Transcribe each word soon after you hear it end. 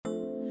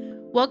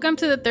Welcome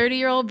to the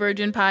 30-Year-Old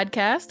Virgin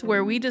podcast,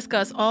 where we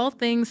discuss all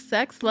things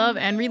sex, love,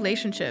 and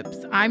relationships.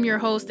 I'm your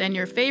host and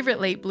your favorite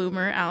late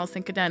bloomer,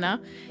 Allison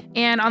Cadena.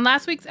 And on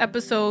last week's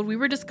episode, we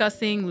were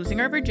discussing losing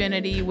our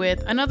virginity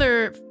with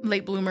another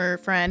late bloomer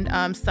friend,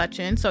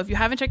 Sachin. So if you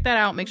haven't checked that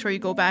out, make sure you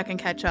go back and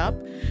catch up.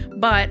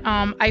 But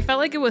I felt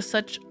like it was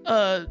such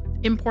a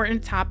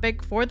important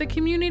topic for the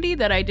community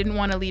that I didn't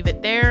want to leave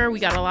it there.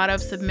 We got a lot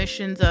of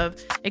submissions of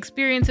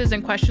experiences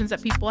and questions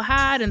that people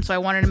had, and so I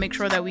wanted to make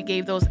sure that we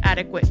gave those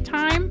adequate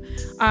time.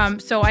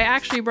 So I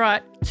actually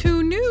brought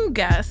two new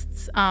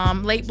guests,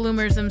 late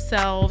bloomers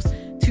themselves,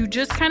 to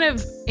just kind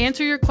of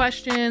answer your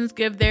questions,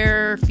 give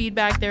their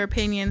feedback, their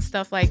opinions,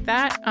 stuff like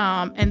that.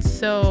 And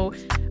so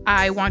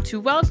I want to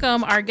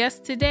welcome our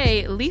guests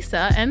today,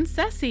 Lissa and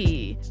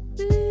Ceci.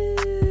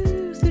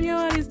 Woo! Studio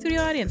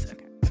audience.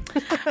 Okay.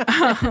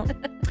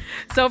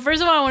 So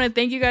first of all, I want to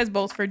thank you guys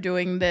both for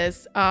doing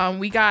this.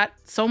 We got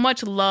so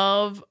much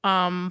love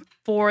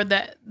for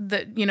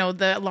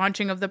the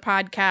launching of the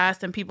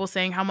podcast and people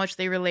saying how much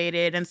they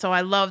related. And so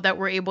I love that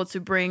we're able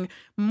to bring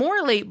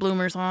more late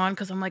bloomers on,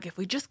 because I'm like, if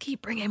we just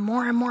keep bringing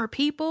more and more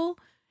people,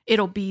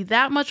 it'll be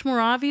that much more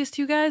obvious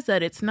to you guys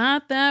that it's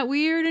not that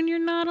weird and you're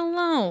not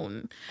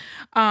alone.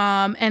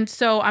 And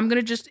so I'm going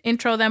to just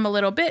intro them a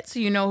little bit so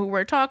you know who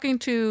we're talking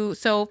to.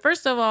 So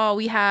first of all,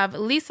 we have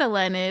Lissa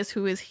Lenis,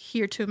 who is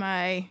here to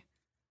my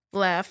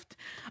left.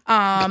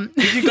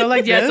 Did you go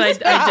like yes, this?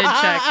 I did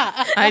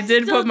check. I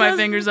did put my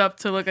fingers up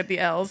to look at the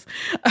L's.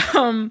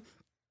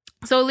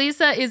 So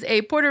Lissa is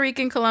a Puerto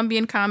Rican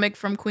Colombian comic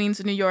from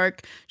Queens, New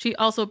York. She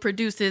also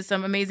produces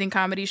some amazing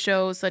comedy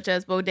shows such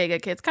as Bodega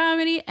Kids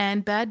Comedy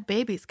and Bad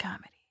Babies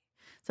Comedy.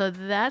 So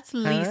that's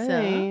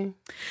Lissa.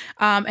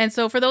 Hi. And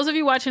so for those of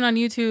you watching on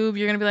YouTube,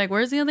 you're going to be like,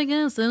 where's the other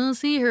guest? I don't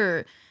see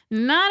her.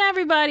 Not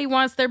everybody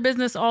wants their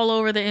business all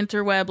over the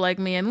interweb like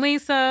me and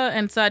Lissa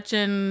and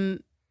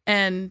Sachin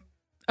and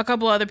a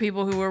couple other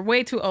people who were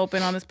way too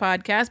open on this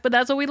podcast, but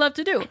that's what we love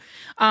to do.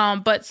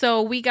 But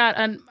so we got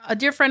a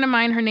dear friend of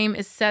mine. Her name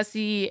is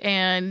Ceci,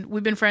 and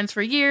we've been friends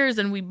for years,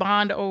 and we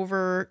bond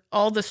over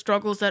all the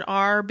struggles that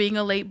are being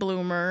a late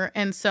bloomer.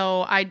 And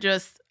so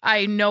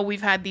I know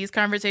we've had these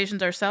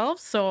conversations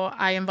ourselves, so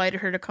I invited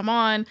her to come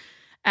on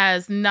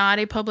as not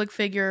a public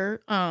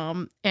figure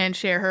and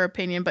share her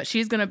opinion, but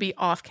she's going to be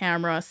off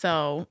camera,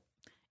 so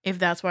if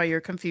that's why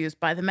you're confused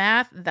by the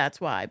math, that's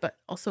why. But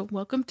also,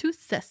 welcome to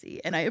Ceci,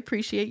 and I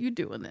appreciate you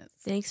doing this.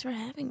 Thanks for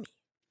having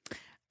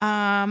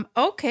me.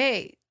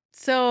 Okay.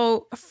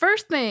 So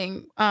first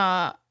thing,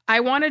 I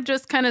want to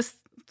just kind of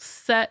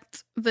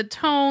set the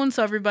tone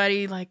so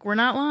everybody, like, we're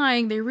not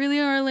lying. They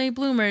really are late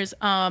bloomers.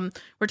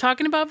 We're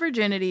talking about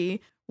virginity.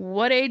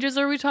 What ages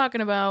are we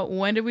talking about?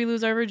 When did we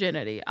lose our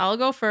virginity? I'll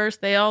go first.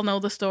 They all know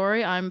the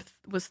story.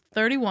 was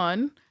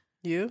 31.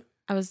 You?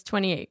 I was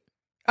 28.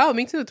 Oh,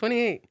 me too.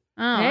 28.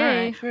 Oh, Hey. all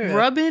right. Yeah.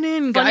 Rubbing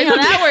in, Funny guys. how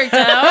that worked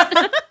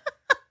out.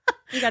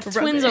 You got Rub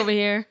twins it. over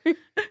here.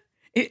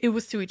 It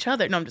was to each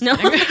other. No, I'm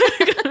just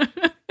kidding.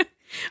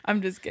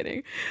 I'm just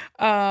kidding.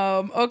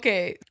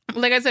 Okay.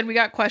 Like I said, we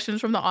got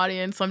questions from the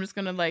audience, so I'm just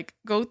going to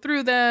go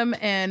through them,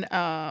 and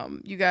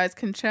you guys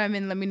can chime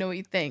in. Let me know what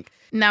you think.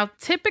 Now,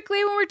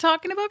 typically when we're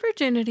talking about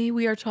virginity,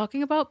 we are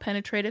talking about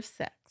penetrative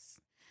sex.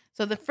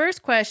 So the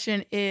first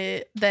question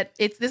is this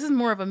is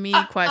more of a me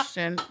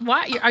question.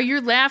 Why are you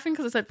laughing?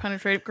 Because I said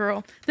penetrative,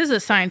 girl. This is a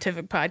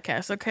scientific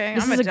podcast, okay?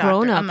 This I'm is a doctor.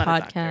 grown-up I'm not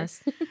a doctor.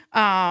 podcast.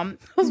 I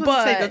was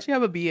about to say, don't you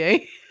have a BA?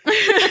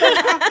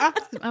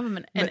 I'm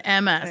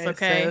an MS,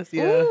 okay? Says,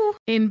 yeah. Ooh.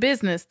 In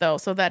business, though,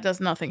 so that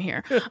does nothing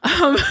here.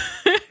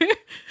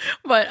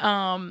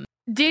 But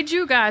did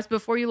you guys,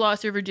 before you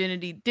lost your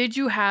virginity, did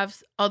you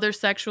have other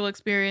sexual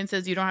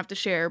experiences? You don't have to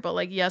share,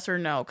 but yes or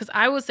no? Because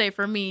I would say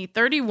for me,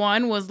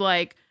 31 was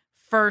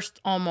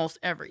first almost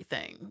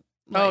everything.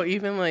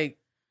 Even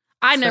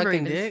I never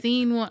sucking even dick?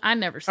 seen one. I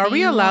never seen Are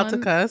we allowed one. to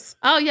cuss?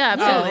 Oh, yeah,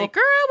 absolutely. Oh.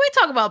 Girl, we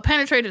talk about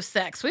penetrative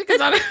sex. We can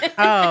talk.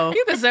 Oh.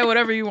 You can say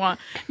whatever you want.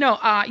 No,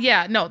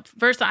 no.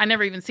 First, I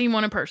never even seen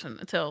one in person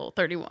until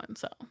 31.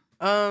 So,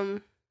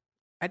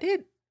 I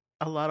did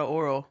a lot of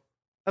oral.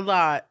 A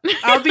lot.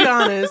 I'll be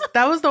honest.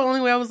 That was the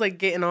only way I was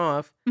getting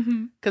off.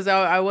 Because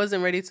I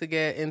wasn't ready to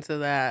get into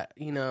that,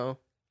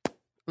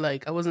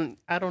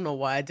 I don't know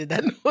why I did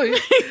that noise.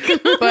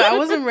 But I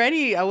wasn't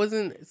ready.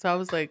 So I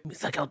was like,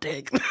 suck your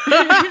dick.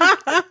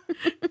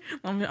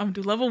 I'm gonna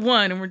do level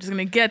 1, and we're just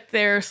gonna get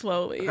there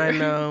slowly. I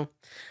know.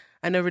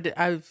 I never did.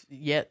 I've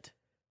yet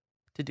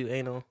to do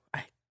anal.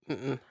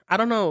 I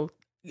don't know.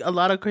 A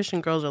lot of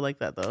Christian girls are like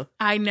that, though.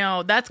 I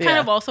know. That's kind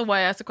of also why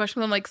I asked the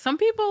question. I'm like, some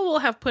people will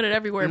have put it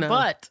everywhere,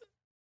 but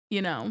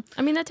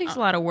I mean, that takes a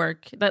lot of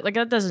work. That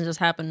doesn't just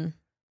happen.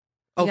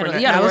 You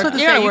Overnight. gotta I was work, about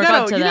to you say, gotta work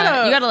up to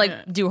that. You gotta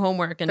Yeah. do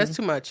homework and That's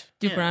too much.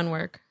 do Yeah.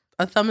 groundwork.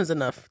 A thumb is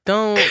enough.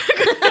 Don't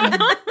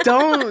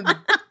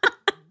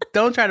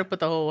try to put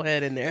the whole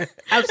head in there.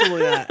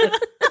 Absolutely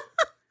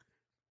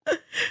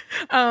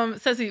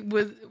not. Ceci,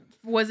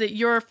 was it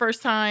your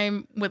first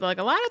time with a lot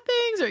of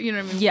things, or you know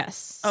what I mean?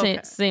 Yes, Okay.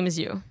 same as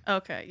you.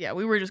 Okay, yeah,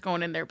 we were just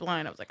going in there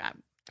blind. I was like,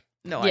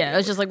 no Yeah, idea.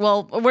 it's just like,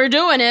 well, we're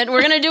doing it.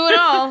 We're going to do it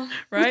all.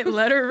 Right?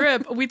 Let her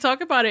rip. We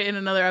talk about it in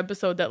another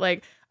episode that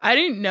like, I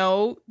didn't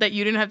know that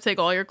you didn't have to take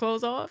all your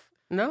clothes off.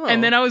 No.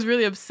 And then I was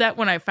really upset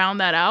when I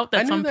found that out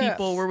that some that.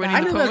 people were winning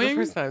I the knew that the combing.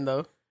 first time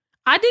though.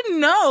 I didn't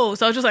know.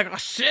 So I was just like, oh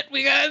shit,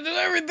 we gotta do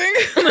everything.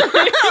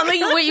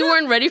 Like, wait, you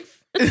weren't ready? So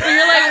you're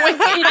like, wait.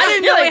 I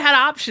didn't know they had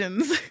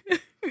options.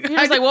 You're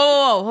just like,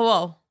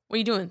 whoa. What are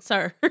you doing,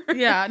 sir?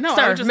 Yeah, no,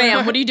 Sir, I was just ma'am,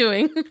 like, what are you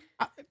doing?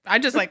 I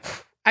just like,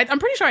 I'm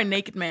pretty sure I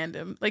naked manned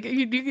him. Like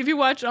if you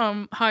watch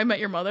How I Met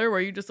Your Mother, where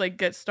you just like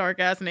get stark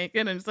ass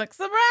naked and it's like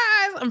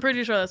surprise. I'm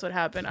pretty sure that's what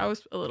happened. I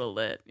was a little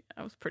lit.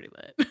 I was pretty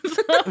lit.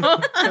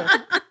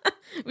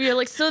 We were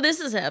like, so this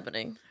is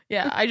happening.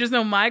 Yeah, I just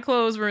know my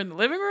clothes were in the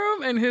living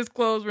room and his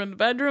clothes were in the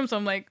bedroom. So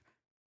I'm like,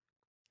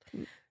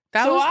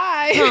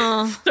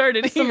 I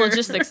started some here.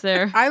 logistics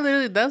there. I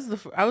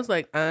literally, I was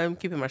like, I'm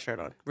keeping my shirt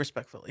on,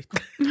 respectfully.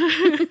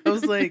 I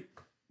was like,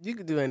 you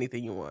can do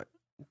anything you want.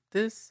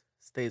 This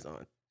stays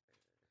on.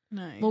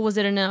 Nice. Well, was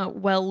it in a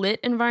well-lit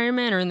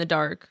environment or in the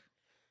dark?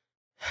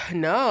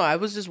 No, I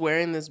was just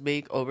wearing this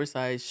big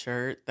oversized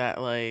shirt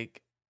that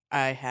like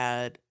I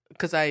had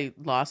because I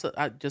lost,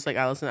 just like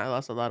Allison, I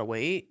lost a lot of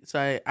weight.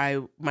 So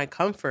my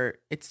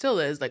comfort, it still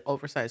is like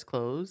oversized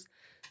clothes.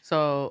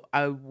 So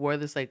I wore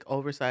this like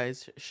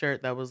oversized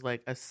shirt that was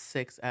like a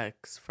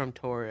 6X from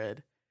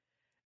Torrid.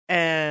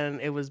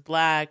 And it was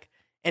black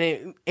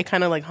and it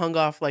kind of like hung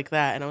off like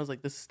that. And I was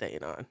like, this is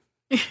staying on.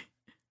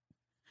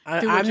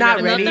 I'm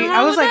not ready.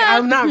 I was like,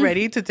 I'm not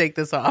ready to take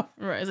this off.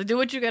 Right. So do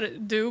what you gotta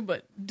do,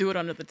 but do it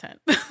under the tent.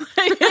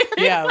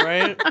 Yeah,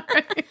 right?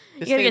 Right.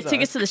 You gotta get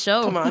tickets to the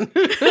show. Come on.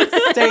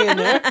 Stay in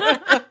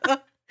there.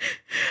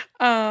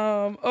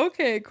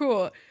 Okay,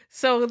 cool.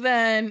 So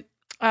then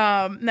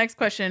next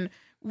question.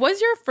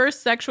 Was your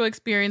first sexual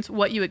experience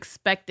what you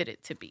expected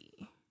it to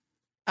be?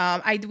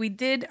 We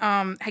did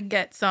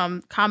get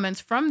some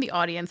comments from the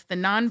audience. The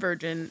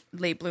non-virgin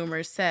late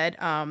bloomers said,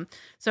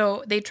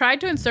 so they tried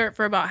to insert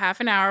for about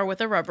half an hour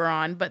with a rubber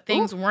on, but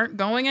things weren't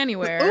going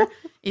anywhere.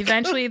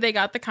 Eventually, they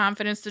got the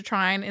confidence to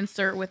try and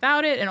insert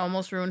without it and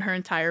almost ruined her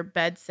entire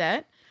bed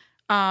set.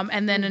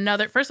 And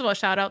then first of all,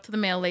 shout out to the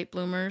male late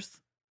bloomers.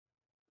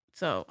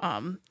 So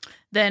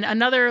then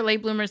another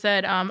late bloomer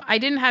said, I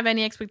didn't have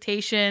any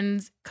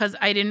expectations because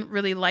I didn't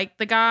really like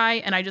the guy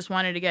and I just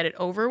wanted to get it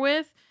over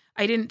with.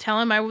 I didn't tell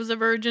him I was a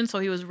virgin, so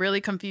he was really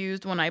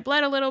confused when I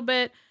bled a little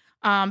bit.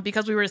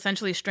 Because we were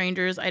essentially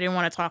strangers, I didn't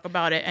want to talk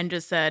about it and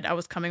just said I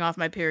was coming off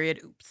my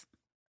period. Oops.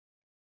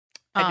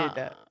 I did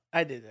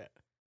that.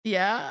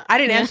 Yeah. I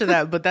didn't answer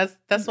that, but that's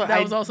what That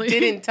I was also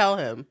didn't tell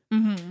him.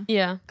 Mm-hmm.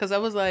 Yeah. Because I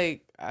was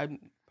like, I'm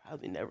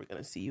probably never going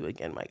to see you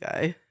again, my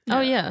guy. Oh,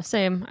 yeah,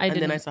 same. And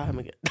then I saw him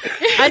again.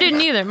 I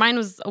didn't either. Mine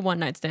was a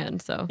one-night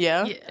stand, so.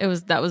 Yeah? It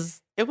was,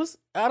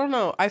 I don't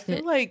know. I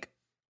feel like,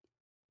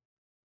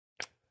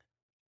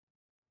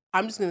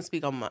 I'm just gonna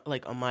speak on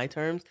my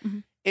terms. Mm-hmm.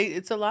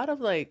 It's a lot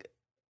of like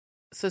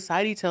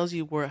society tells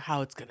you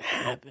how it's gonna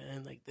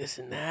happen, like this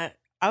and that.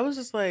 I was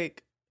just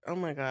like, oh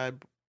my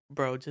god,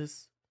 bro,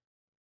 just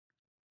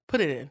put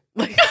it in.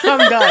 Like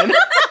I'm done.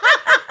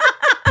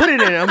 Put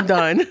it in. I'm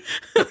done.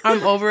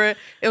 I'm over it.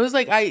 It was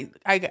like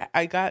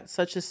I got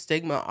such a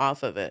stigma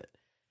off of it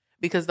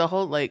because the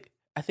whole like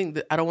I think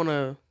that I don't want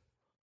to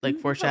like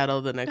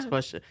foreshadow the next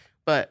question,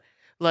 but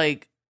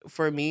like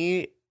for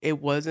me. It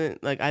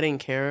wasn't like I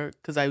didn't care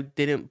because I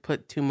didn't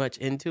put too much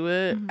into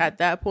it at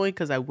that point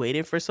because I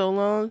waited for so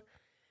long.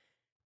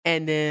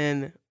 And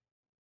then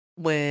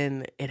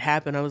when it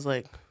happened, I was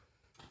like,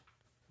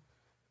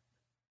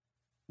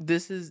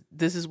 this is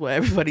what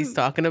everybody's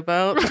talking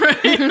about. Right.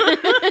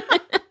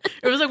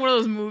 It was like one of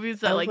those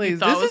movies that like you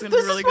thought was going to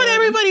be really good. This is what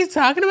everybody's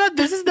talking about?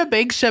 This is the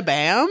big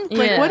shabam? Yeah.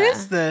 Like, what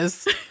is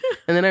this?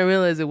 And then I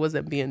realized it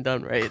wasn't being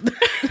done right.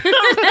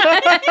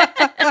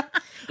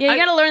 Yeah, you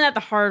got to learn that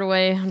the hard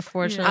way,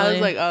 unfortunately. I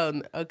was like,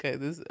 oh, okay.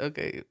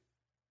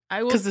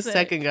 Because the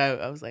second guy,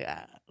 I was like,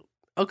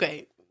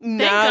 okay.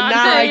 Now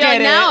I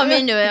get it. Now I'm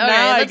into it. All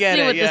right, let's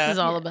see what this is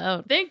all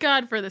about. Thank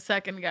God for the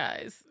second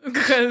guys.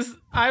 Because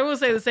I will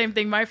say the same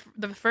thing.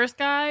 The first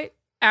guy,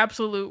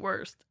 absolute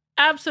worst.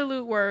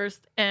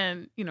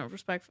 And,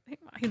 respect.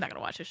 He's not going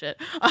to watch his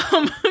shit.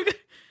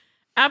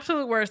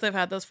 Absolute worst I've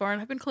had thus far.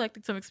 And I've been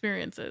collecting some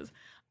experiences.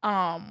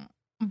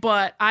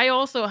 But I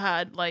also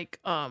had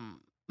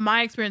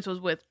my experience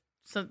was with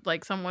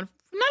someone,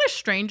 not a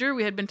stranger.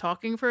 We had been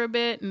talking for a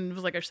bit and it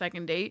was like our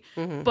second date.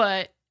 Mm-hmm.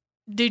 But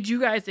did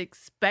you guys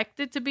expect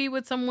it to be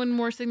with someone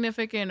more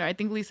significant? Or I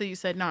think, Lisa, you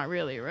said not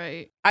really,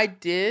 right? I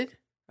did.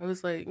 I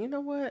was like, you know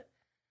what?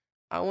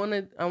 I want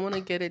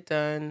to get it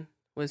done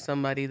with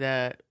somebody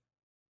that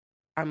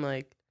I'm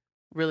like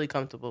really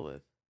comfortable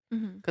with.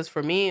 Because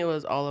for me, it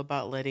was all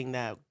about letting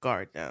that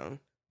guard down.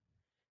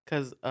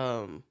 Because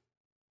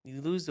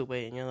you lose the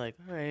weight and you're like,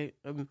 all right,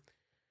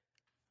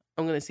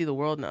 I'm going to see the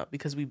world now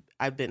because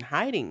I've been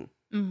hiding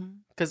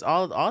because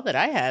all that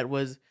I had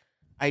was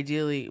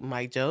ideally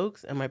my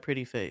jokes and my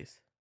pretty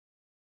face.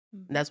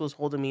 And that's what's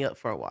holding me up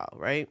for a while,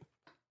 right?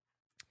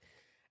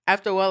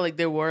 After a while, like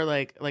there were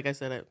like I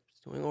said, I was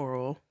doing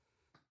oral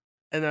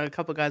and then a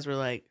couple guys were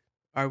like,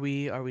 are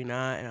we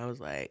not? And I was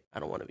like, I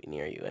don't want to be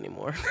near you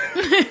anymore.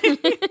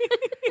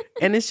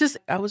 And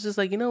I was just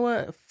like, you know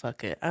what?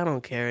 Fuck it. I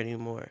don't care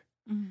anymore.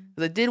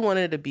 Because I did want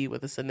it to be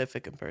with a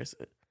significant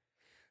person.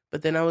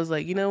 But then I was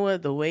like, you know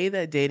what? The way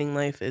that dating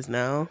life is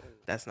now,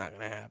 that's not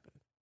going to happen.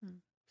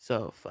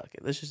 So fuck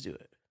it. Let's just do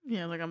it.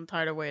 Yeah, like I'm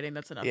tired of waiting.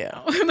 That's enough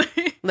now.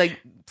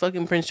 Like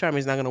fucking Prince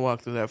Charming's not going to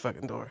walk through that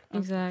fucking door.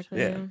 Exactly.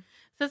 Yeah.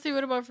 Ceci,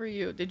 what about for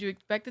you? Did you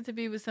expect it to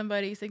be with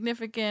somebody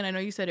significant? I know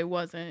you said it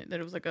wasn't, that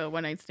it was like a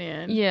one-night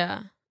stand.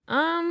 Yeah.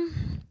 I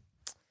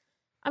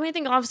mean, I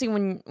think obviously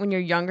when you're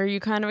younger, you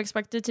kind of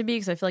expect it to be,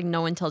 because I feel like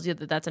no one tells you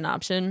that that's an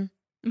option.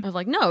 Of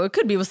like, no, it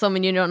could be with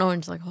someone you don't know,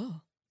 and just like, oh,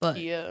 but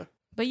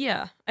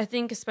yeah, I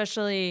think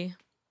especially,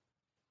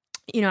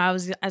 you know,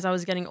 as I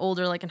was getting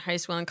older, like in high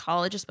school and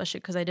college,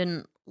 especially because I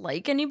didn't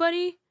like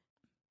anybody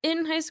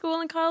in high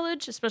school and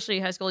college, especially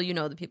high school, you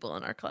know, the people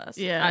in our class.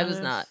 Yeah, I was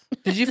not.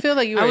 Did you feel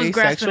like you were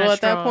asexual at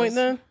that point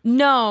then?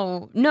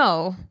 No,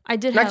 I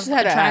did have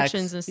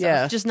attractions and stuff,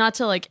 yeah. just not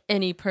to like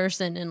any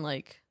person in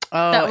like.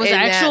 Oh, that was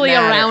actually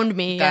around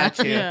me. Got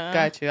you.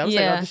 I was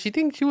like, oh, did she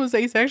think she was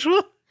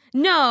asexual?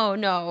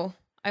 No,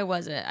 I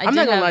wasn't. I'm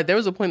not gonna lie. There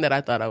was a point that I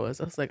thought I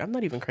was. I was like, I'm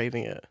not even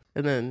craving it.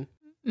 And then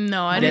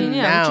no, I didn't.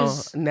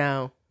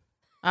 Now.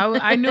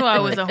 I knew I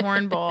was a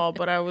hornball,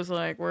 but I was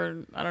like,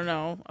 I don't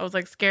know. I was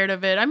like scared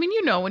of it. I mean,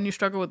 you know, when you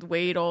struggle with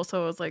weight,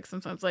 also, it's like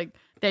sometimes like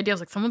the idea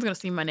was like someone's gonna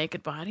see my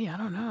naked body. I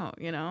don't know,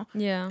 you know.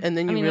 Yeah. And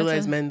then you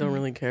realize men don't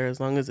really care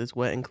as long as it's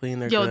wet and clean.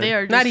 They're good. They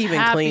are just not even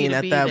happy clean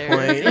at that there.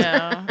 point.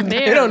 Yeah,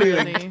 they don't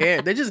even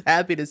care. They're just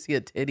happy to see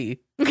a titty.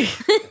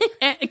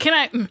 Can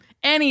I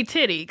any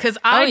titty? Because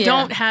I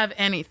don't have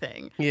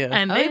anything. Yeah,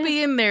 and they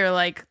be in there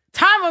like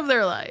time of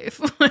their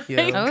life.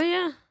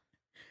 Yeah.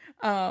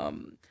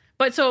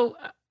 But so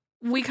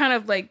we kind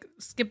of like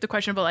skipped the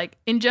question, but like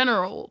in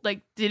general,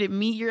 like did it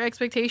meet your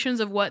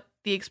expectations of what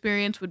the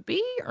experience would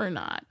be or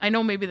not? I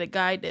know maybe the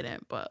guy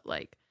didn't, but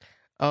like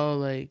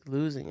like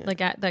losing it,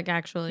 like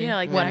actually, yeah,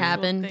 like what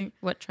happened,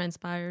 what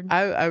transpired.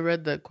 I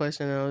read that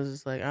question and I was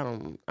just like, I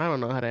don't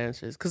know how to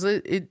answer this, because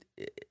it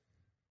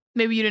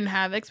maybe you didn't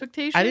have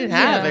expectations. I didn't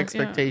have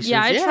expectations.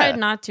 Yeah, I tried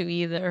not to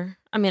either.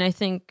 I mean, I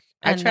think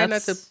I tried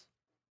not to.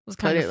 Was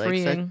kind of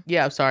freeing.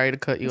 I'm sorry to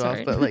cut you off,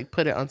 but like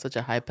put it on such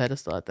a high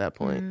pedestal at that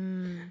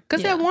point.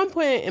 Because at one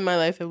point in my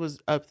life, it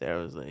was up there.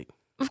 I was like,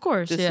 of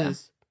course,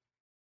 this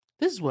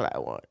is what I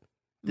want.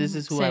 This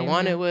is who I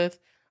want it with.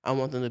 I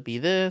want them to be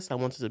this. I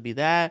want them to be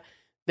that.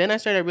 Then I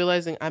started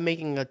realizing I'm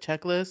making a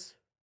checklist,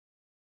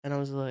 and I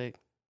was like,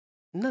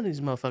 none of these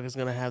motherfuckers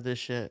gonna have this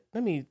shit.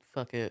 Let me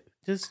fuck it.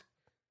 Just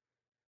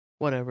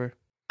whatever.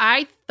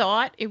 I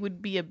thought it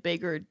would be a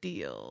bigger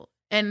deal.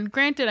 And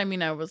granted, I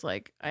mean, I was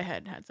like, I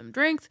had some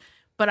drinks,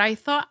 but I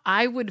thought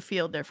I would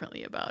feel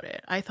differently about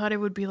it. I thought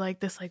it would be like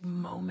this like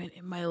moment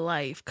in my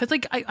life. Because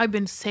like I've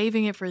been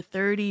saving it for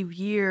 30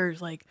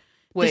 years. Like,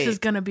 this is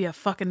going to be a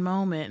fucking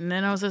moment. And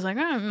then I was just like,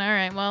 oh, all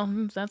right, well,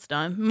 that's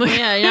done.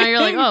 Yeah, you're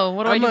like, oh,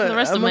 what do I do for the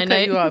rest of my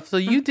night? You off. So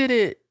you did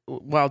it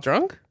while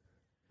drunk?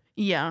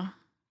 Yeah.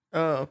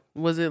 Oh,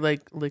 was it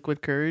like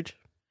liquid courage?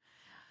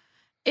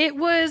 It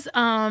was,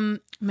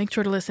 make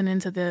sure to listen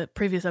into the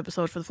previous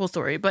episode for the full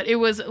story, but it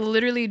was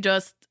literally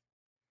just,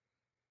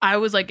 I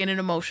was like in an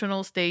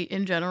emotional state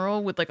in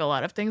general with like a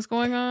lot of things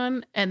going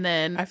on. And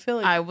then I feel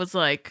like I was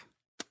like,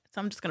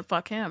 so I'm just going to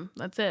fuck him.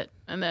 That's it.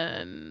 And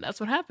then that's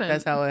what happened.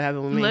 That's how it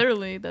happened with me.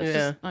 Literally. That's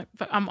just like,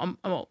 I'm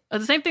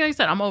the same thing I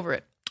said. I'm over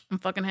it. I'm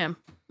fucking him.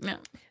 Yeah.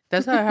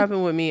 That's how it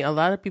happened with me. A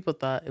lot of people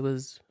thought it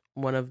was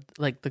one of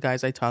like the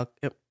guys I talk.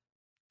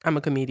 I'm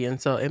a comedian.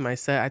 So in my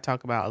set, I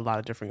talk about a lot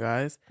of different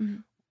guys.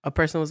 Mm-hmm. A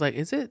person was like,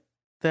 is it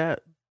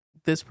that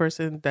this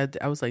person that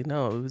I was like,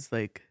 no, it was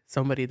like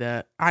somebody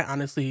that I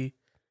honestly,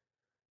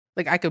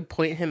 like I could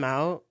point him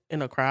out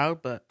in a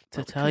crowd, but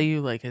to tell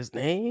you like his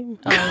name.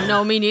 Oh,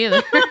 no, me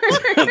neither.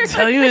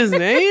 Tell you his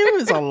name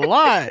is a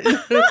lot.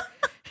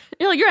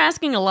 You're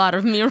asking a lot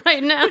of me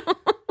right now.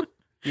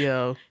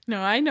 Yo. No,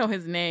 I know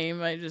his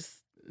name. I just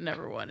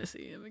never want to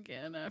see him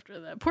again after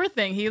that. Poor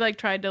thing. He like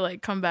tried to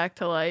like come back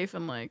to life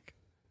and like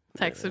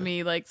texted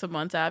me like some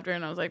months after,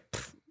 and I was like,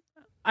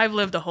 I've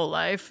lived a whole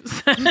life.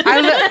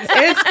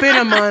 It's been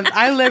a month.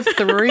 I lived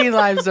 3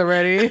 lives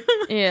already.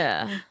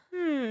 Yeah.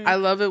 I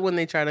love it when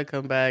they try to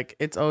come back.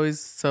 It's always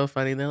so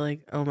funny. They're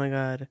like, oh my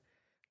God,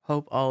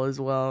 hope all is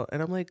well.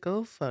 And I'm like,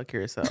 go fuck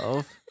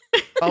yourself.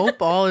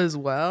 Hope all is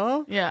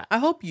well? Yeah. I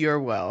hope you're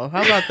well.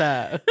 How about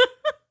that?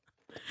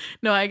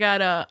 No, I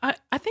got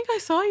I think I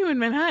saw you in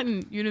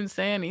Manhattan. You didn't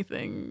say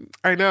anything.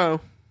 I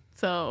know.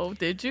 So,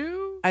 did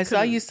you? I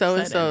saw you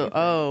so-and-so.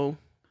 Oh.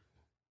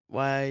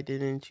 Why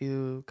didn't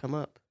you come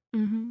up?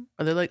 Mm-hmm.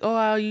 Or they're like,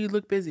 oh, you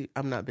look busy.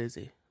 I'm not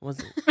busy.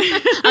 Wasn't.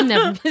 I'm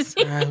never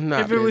busy. I'm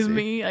not busy. If it was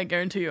me, I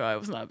guarantee you I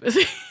was not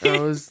busy. I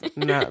was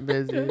not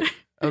busy.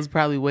 I was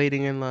probably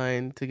waiting in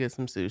line to get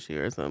some sushi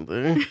or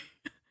something.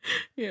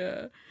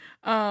 Yeah.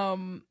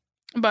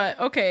 But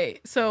okay,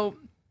 so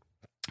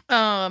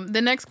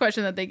the next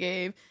question that they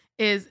gave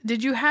is,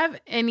 did you have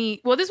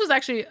any, well, this was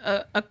actually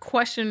a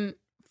question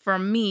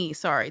from me,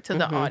 to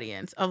the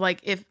audience of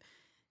like,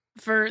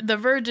 for the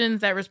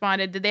virgins that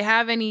responded, did they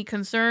have any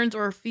concerns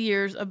or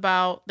fears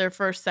about their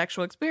first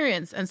sexual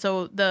experience? And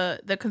so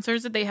the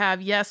concerns that they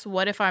have, yes,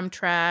 what if I'm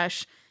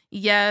trash?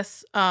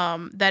 Yes,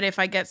 that if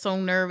I get so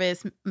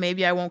nervous,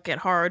 maybe I won't get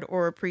hard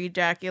or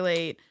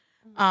pre-ejaculate.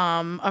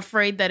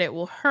 Afraid that it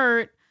will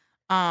hurt.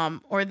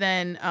 Or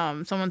then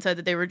someone said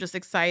that they were just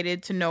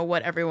excited to know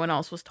what everyone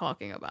else was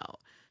talking about.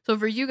 So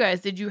for you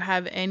guys, did you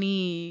have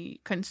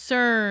any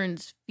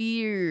concerns,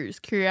 fears,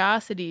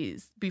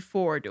 curiosities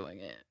before doing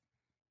it?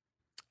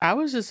 I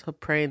was just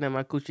praying that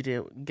my coochie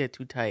didn't get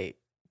too tight.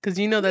 Because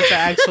you know that's an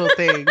actual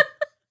thing.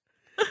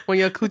 When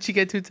your coochie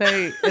get too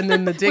tight and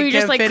then the dick can't fit in. You're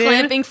just like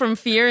clamping from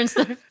fear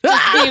instead of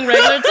just being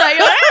regular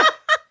tight.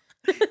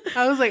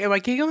 I was like, am I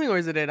giggling or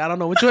is it it? I don't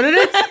know which one it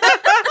is.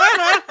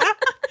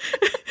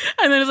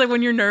 And then it's like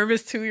when you're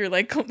nervous too, you're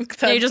like,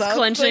 you're just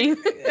clenching.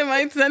 Like, am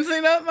I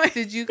sensing up?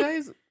 Did you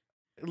guys,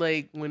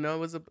 like, when I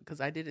was, because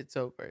I did it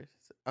sober.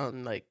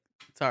 Like,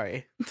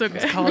 sorry. It's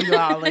okay. I was you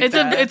out like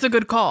it's a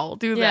good call.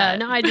 Do that. Yeah,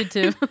 no, I did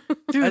too. I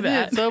did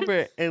it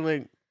sober. And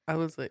like, I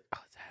was like, oh,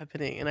 what's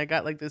happening? And I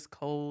got like this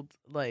cold,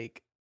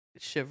 like,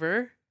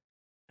 shiver.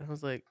 And I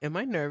was like, am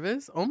I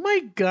nervous? Oh my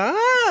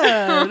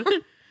God.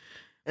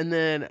 and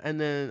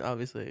then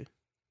obviously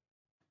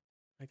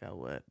I got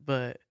wet.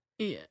 But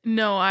yeah,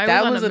 no,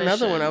 that was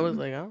another one. I was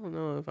like, I don't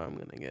know if I'm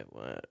gonna get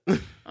wet.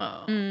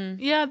 Oh,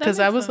 yeah, because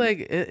I was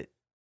like,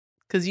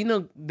 because you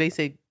know they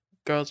say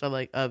girls are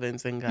like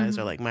ovens and guys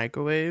are like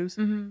microwaves.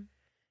 Mm-hmm.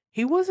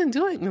 He wasn't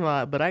doing a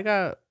lot, but I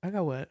got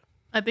wet.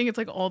 I think it's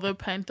like all the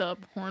pent up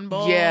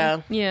hornball.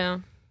 Yeah.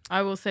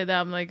 I will say that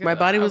I'm like my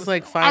body was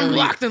like finally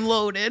I'm locked and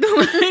loaded.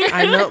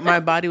 I know my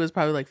body was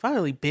probably like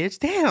finally, bitch,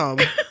 damn.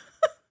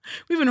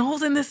 We've been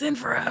holding this in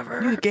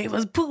forever. You gave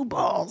us poo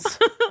balls.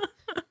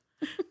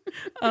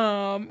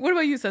 What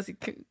about you, Ceci?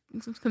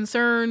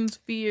 Concerns,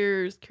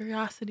 fears,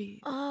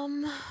 curiosity?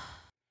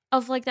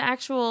 Of like the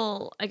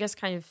actual, I guess,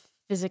 kind of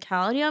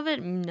physicality of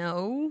it,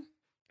 no.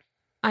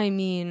 I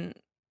mean,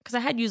 because I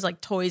had used like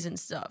toys and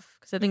stuff.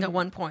 Because I think at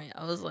one point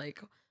I was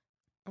like,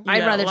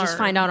 I'd rather just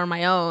find out on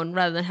my own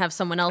rather than have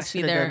someone else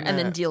be there and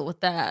then deal with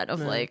that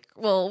of like,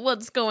 well,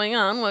 what's going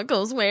on? What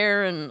goes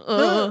where? And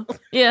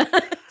yeah.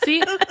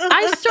 See,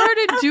 I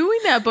started doing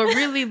that, but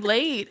really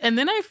late. And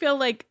then I feel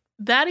like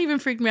that even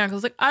freaked me out. I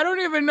was like, I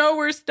don't even know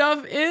where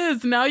stuff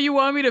is. Now you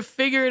want me to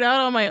figure it out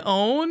on my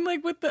own?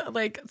 Like with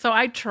the so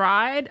I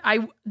tried.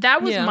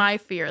 That was my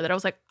fear, that I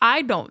was like,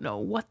 I don't know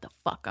what the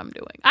fuck I'm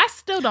doing. I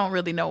still don't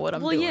really know what I'm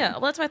doing. Well, yeah.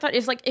 Well, that's why I thought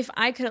if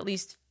I could at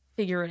least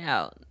figure it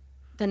out,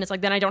 then it's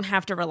like, then I don't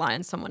have to rely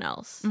on someone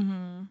else.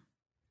 Mm-hmm.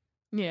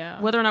 Yeah.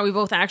 Whether or not we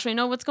both actually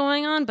know what's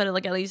going on, but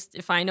like at least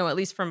if I know, at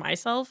least for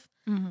myself,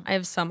 I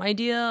have some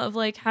idea of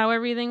like how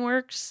everything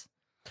works.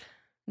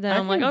 Then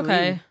I'm like,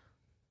 okay.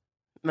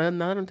 Now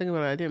that I'm thinking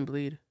about it, I didn't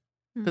bleed.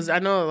 Because I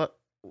know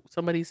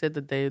somebody said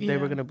that they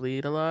were going to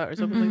bleed a lot or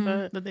something like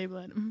that. That they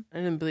bled. Mm-hmm. I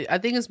didn't bleed. I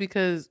think it's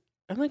because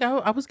I'm like,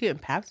 I was getting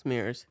pap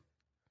smears.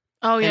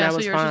 Oh, yeah. So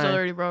yours was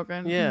already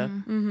broken. Yeah.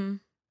 Mm-hmm.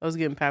 I was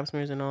getting pap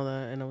smears and all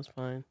that, and I was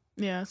fine.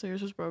 Yeah, so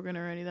yours was broken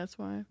already. That's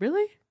why.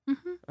 Really?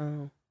 Mm-hmm.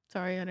 Oh.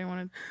 Sorry, I didn't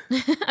want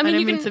to. I mean,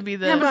 you mean to be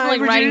the. Yeah, my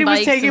virginity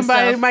was taken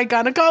by my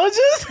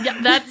gynecologist.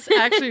 Yeah, that's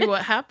actually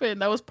what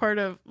happened. That was part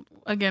of,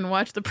 again,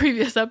 watch the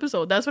previous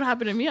episode. That's what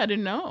happened to me. I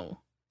didn't know.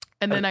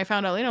 And then I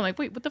found out later. I'm like,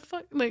 wait, what the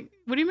fuck? Like,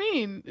 what do you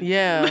mean?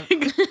 Yeah.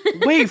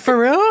 Wait, for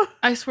real?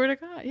 I swear to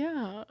God,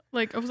 yeah.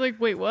 Like, I was like,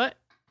 wait, what?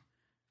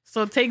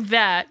 So take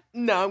that.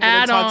 No, I'm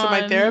going to talk to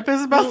my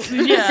therapist about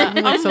this.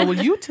 Yeah. So were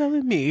you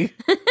telling me?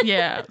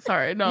 Yeah,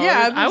 sorry. No.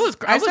 Yeah,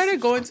 I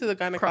started going to the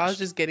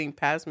gynecologist getting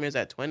pap smears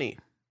at 20.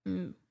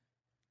 Mm.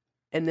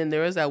 And then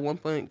there was at one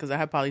point, because I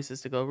have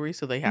polycystic ovaries,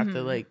 so they have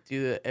to like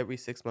do it every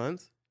 6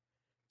 months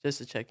just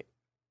to check it.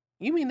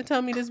 You mean to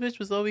tell me this bitch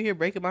was over here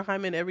breaking my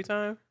hymen every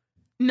time?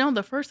 No,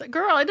 the first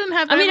girl, I didn't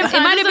have. I mean, it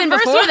might have been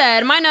before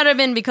that. It might not have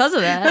been because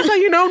of that. That's how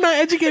you know I'm not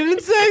educated in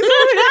sex.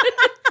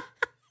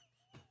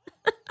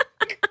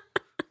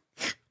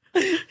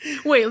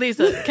 Wait,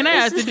 Lisa, can I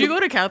ask? Did you go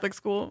to Catholic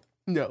school?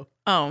 No.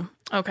 Oh,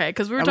 okay.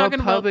 Because we were talking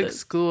about public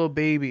school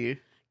baby.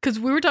 Because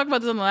we were talking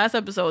about this on the last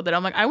episode. That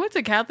I'm like, I went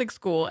to Catholic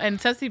school, and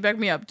Tessie backed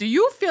me up. Do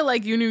you feel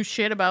like you knew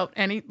shit about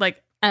any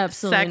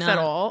absolutely sex not at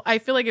all? I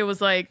feel like it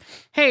was like,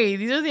 hey,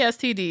 these are the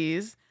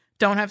STDs.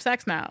 Don't have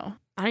sex now.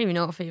 I don't even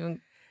know if I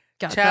even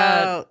got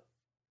that.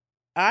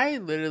 I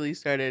literally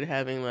started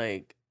having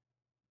like,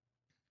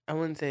 I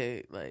wouldn't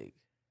say like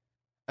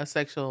a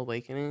sexual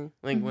awakening.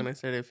 Like when I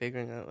started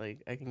figuring out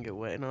like I can get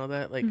wet and all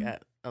that. Like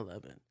at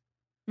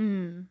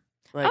 11.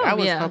 Like I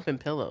was humping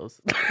pillows.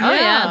 Oh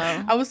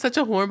yeah, I was such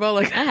a hornball.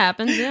 Like that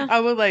happens. Yeah, I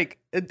would like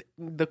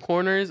the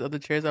corners of the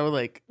chairs. I would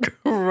like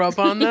rub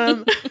on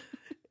them,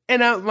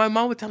 and my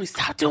mom would tell me,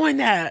 "Stop doing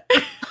that."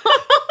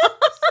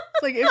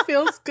 It's like it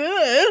feels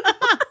good.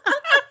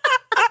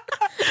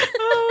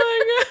 Oh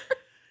my God.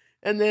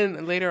 And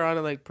then later on, I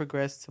like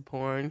progressed to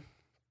porn.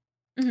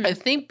 I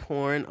think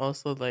porn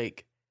also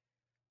like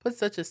put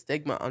such a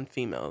stigma on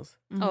females.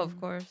 Oh, of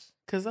course.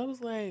 Because I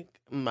was like,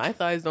 my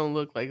thighs don't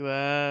look like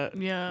that.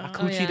 Yeah. My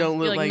coochie don't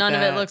look like none that.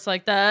 None of it looks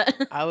like that.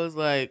 I was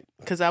like,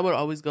 because I would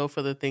always go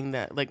for the thing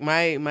that, like,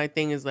 my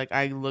thing is, like,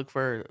 I look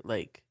for,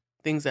 like,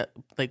 things that,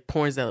 like,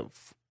 porns that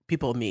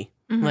people me.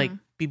 Like,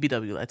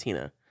 BBW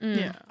Latina.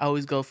 Yeah. I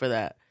always go for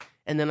that.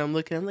 And then I'm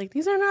like,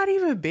 these are not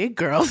even big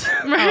girls.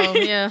 Right? Oh,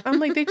 yeah. I'm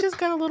like, they just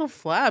got a little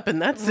flap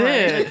and that's Right.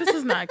 it. Like, this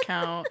does not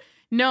count.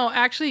 No,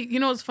 actually, you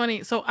know what's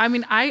funny? So, I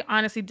mean, I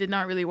honestly did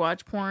not really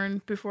watch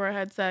porn before I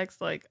had sex.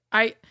 Like,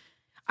 I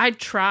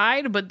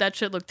tried, but that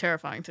shit looked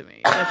terrifying to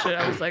me. That shit,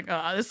 I was like,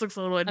 oh, this looks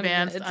a little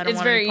advanced. I don't want to be part of it.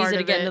 It's very easy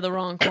to get into the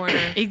wrong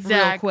corner.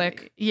 Exactly. Real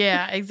quick.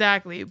 Yeah,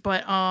 exactly.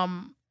 But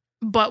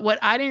what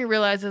I didn't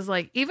realize is,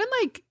 like, even,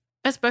 like,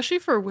 especially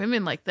for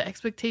women, like, the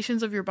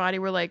expectations of your body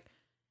were, like,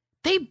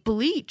 they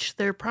bleach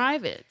their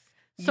privates.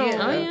 So,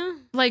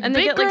 like, and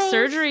they get girls, like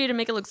surgery to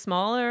make it look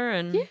smaller,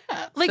 and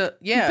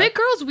big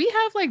girls, we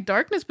have like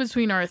darkness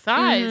between our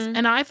thighs,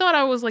 and I thought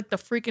I was like the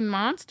freaking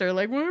monster.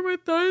 Like, why are my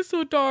thighs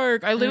so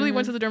dark? I literally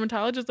went to the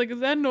dermatologist. Like, is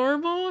that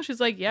normal? She's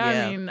like, yeah.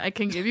 I mean, I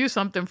can give you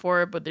something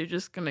for it, but they're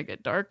just gonna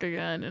get dark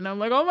again. And I'm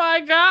like, oh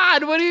my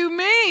god, what do you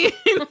mean?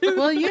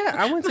 Well, yeah,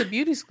 I went to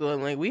beauty school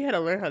and like we had to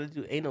learn how to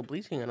do anal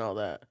bleaching and all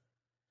that.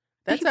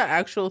 That's an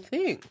actual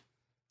thing.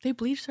 They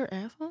bleach their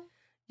asshole?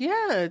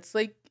 Yeah, it's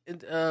like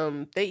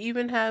they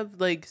even have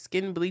like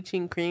skin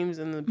bleaching creams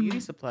in the beauty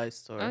supply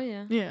store. Oh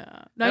yeah,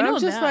 yeah. No, I know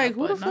I'm just that, like,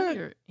 who the fuck?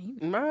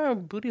 My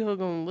booty hole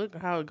gonna look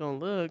how it gonna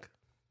look.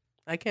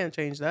 I can't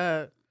change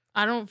that.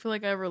 I don't feel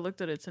like I ever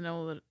looked at it to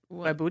know that.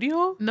 My booty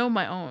hole? No,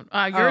 my own.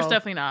 Yours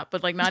definitely not,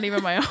 but like not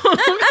even my own.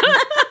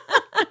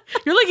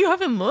 You're like, you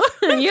haven't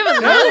looked. You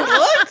haven't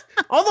looked.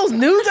 All those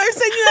nudes I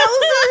sent you,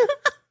 Allison.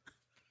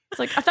 It's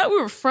like, I thought we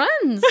were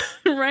friends.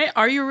 Right?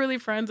 Are you really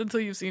friends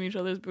until you've seen each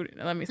other's booty?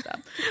 Now, let me stop.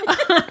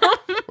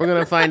 We're going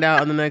to find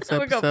out on the next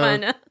episode. We're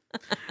going to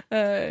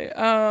find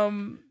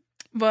out.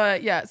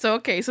 But yeah, so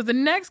okay. So the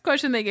next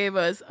question they gave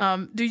us,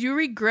 do you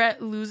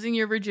regret losing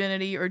your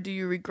virginity or do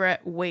you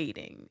regret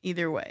waiting?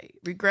 Either way.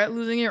 Regret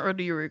losing it or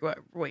do you regret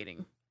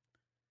waiting?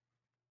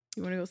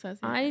 You want to go, Sassy?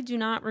 I do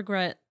not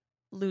regret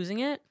losing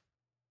it.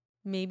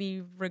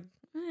 Maybe I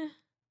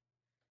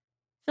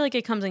feel like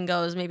it comes and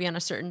goes. Maybe on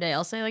a certain day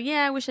I'll say like,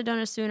 yeah, I wish I'd done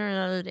it sooner, and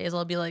other days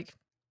I'll be like,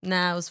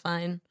 nah, it was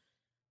fine.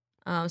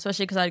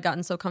 Especially because I'd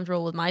gotten so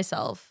comfortable with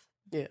myself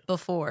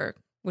before,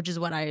 which is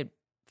what I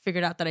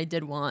figured out that I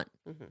did want.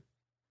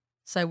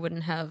 So I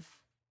wouldn't have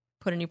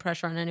put any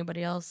pressure on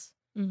anybody else.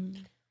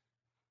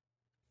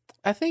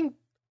 I think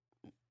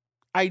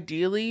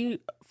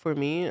ideally for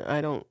me, I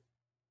don't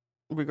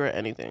regret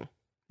anything.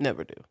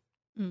 Never do.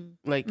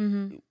 Like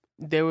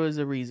there was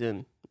a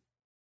reason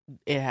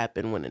it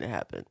happened when it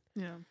happened.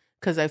 Yeah.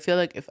 Because I feel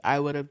like if I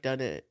would have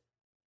done it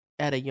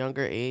at a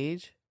younger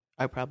age,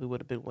 I probably would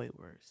have been way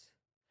worse.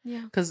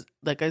 Yeah. Because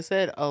like I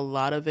said, a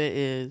lot of it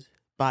is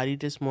body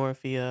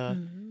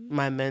dysmorphia,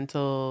 my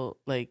mental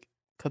like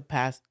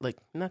capacity, like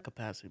not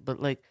capacity,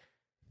 but like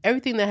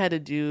everything that had to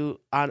do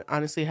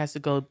honestly has to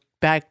go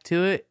back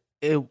to it.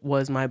 It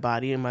was my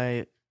body and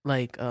my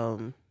like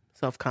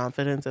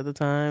self-confidence at the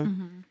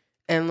time.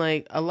 And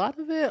like a lot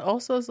of it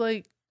also is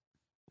like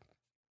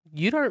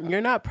you're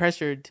not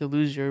pressured to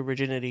lose your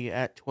virginity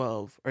at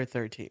 12 or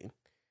 13.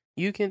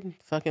 You can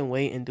fucking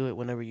wait and do it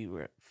whenever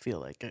you feel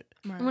like it.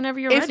 Right. Whenever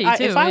you're ready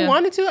to. If I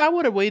wanted to, I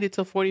would have waited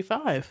till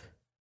 45.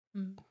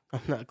 I'm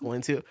not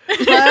going to.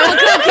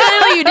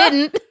 Clearly you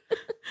didn't.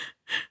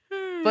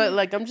 But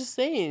like I'm just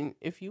saying,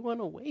 if you want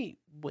to wait.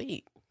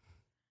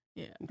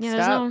 Yeah.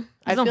 Yeah,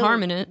 there's no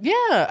harm in it.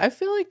 Yeah, I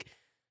feel like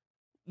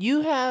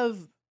you have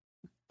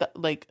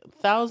like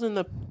thousands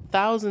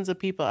of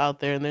people out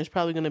there, and there's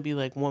probably going to be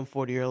like one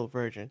 40-year-old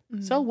virgin.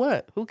 So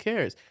what? Who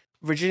cares?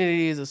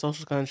 Virginity is a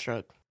social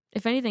construct.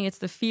 If anything, it's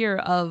the fear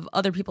of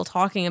other people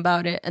talking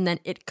about it and then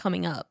it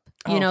coming up.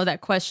 You know,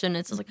 that question.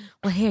 It's just like,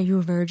 well, hey, are you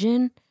a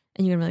virgin?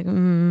 And you're going to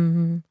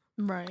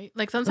be like, Right.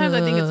 Like sometimes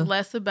I think it's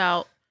less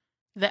about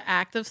the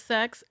act of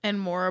sex and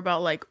more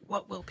about like,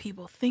 what will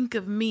people think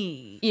of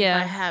me if I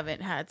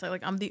haven't had sex?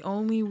 Like I'm the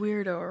only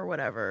weirdo or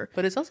whatever.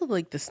 But it's also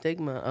like the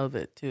stigma of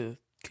it too.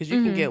 Because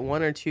you can get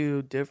one or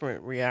two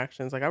different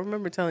reactions. Like I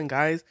remember telling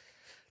guys,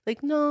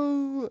 like,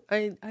 no,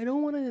 I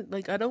don't want to,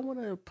 like, I don't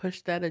want to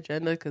push that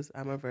agenda because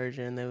I'm a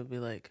virgin. They would be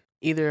like,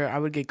 either I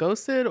would get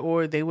ghosted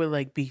or they would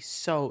like be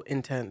so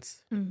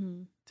intense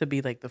to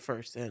be like the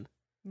first in.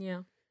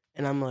 Yeah.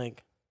 And I'm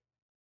like,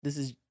 this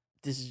is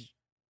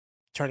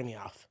turning me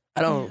off.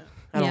 I don't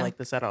like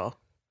this at all.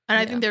 And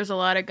I think there's a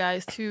lot of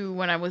guys too,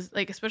 when I was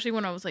like, especially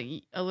when I was like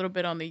a little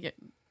bit on the,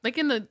 like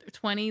in the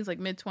 20s, like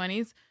mid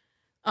 20s,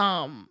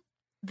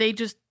 they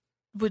just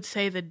would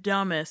say the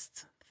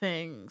dumbest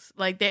things.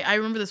 Like I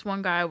remember this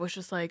one guy was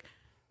just like,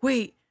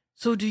 wait,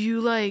 so do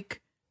you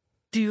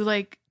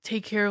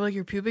take care of like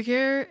your pubic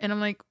hair? And I'm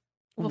like,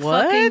 well,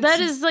 what? That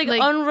is like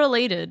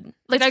unrelated.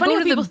 Like it's I go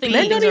to people the think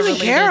men don't even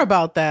care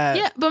about that.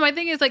 Yeah, but my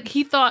thing is like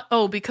he thought,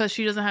 because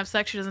she doesn't have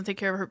sex, she doesn't take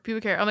care of her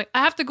pubic hair. I'm like, I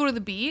have to go to the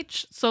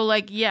beach, so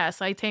like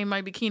yes, I tame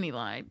my bikini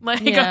line.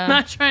 Like I'm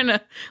not trying to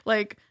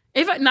like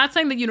Not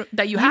saying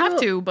that you have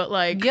to, but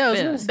like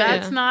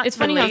that's not. It's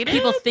funny how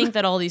people think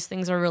that all these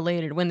things are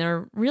related when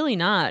they're really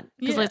not.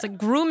 Because it's like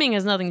grooming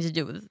has nothing to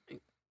do with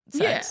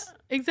sex. Yeah,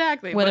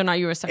 exactly. Whether or not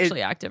you were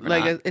sexually active or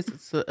not.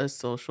 It's a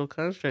social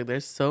construct.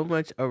 There's so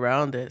much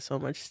around it, so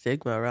much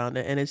stigma around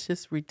it, and it's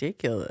just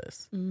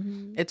ridiculous.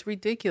 Mm-hmm. It's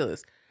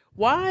ridiculous.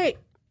 Why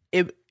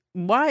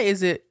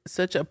is it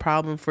such a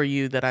problem for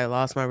you that I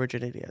lost my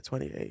virginity at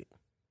 28?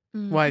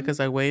 Mm-hmm. Why? Because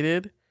I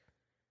waited?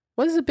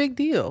 What is the big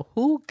deal?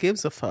 Who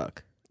gives a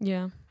fuck?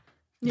 Yeah.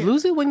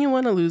 Lose it when you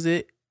want to lose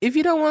it. If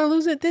you don't want to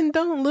lose it, then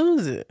don't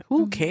lose it.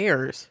 Who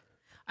cares?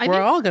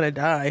 We're all gonna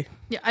die.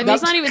 Yeah, I mean,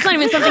 it's not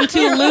even something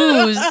to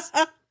lose.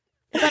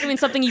 It's not even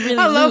something you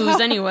really lose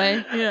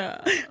anyway.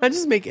 Yeah. I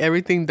just make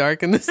everything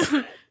dark in this.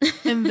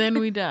 And then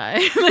we die.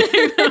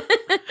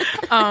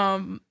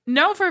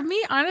 No, for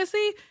me,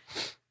 honestly,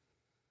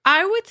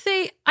 I would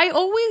say I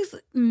always,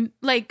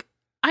 like,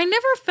 I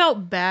never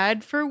felt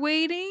bad for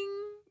waiting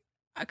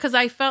because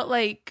I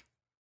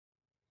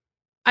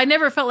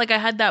never felt like I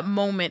had that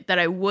moment that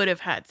I would have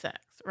had sex,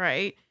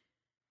 right?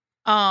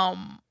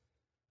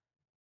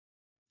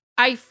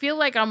 I feel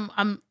like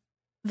I'm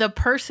the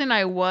person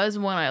I was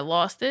when I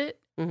lost it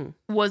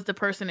was the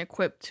person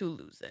equipped to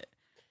lose it.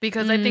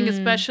 Because I think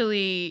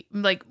especially,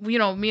 like, you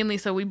know, me and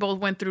Lisa, we both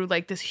went through,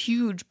 like, this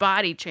huge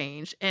body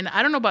change. And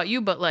I don't know about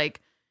you, but,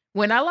 like,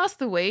 when I lost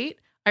the weight,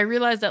 I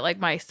realized that, like,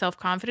 my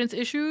self-confidence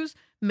issues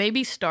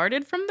maybe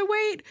started from the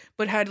weight,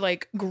 but had,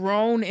 like,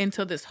 grown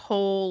into this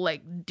whole,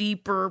 like,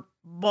 deeper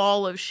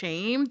ball of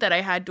shame that I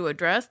had to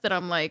address, that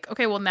I'm like,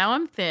 okay, well, now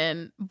I'm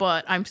thin,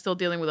 but I'm still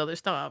dealing with other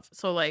stuff.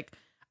 So, like,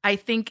 I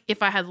think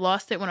if I had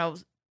lost it when I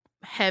was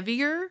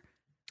heavier,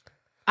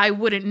 I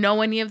wouldn't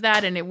know any of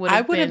that, and it would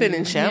have been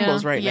in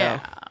shambles right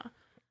now.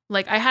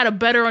 Like, I had a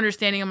better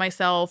understanding of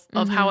myself,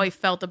 of how I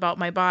felt about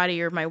my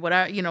body or my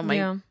whatever, you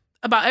know,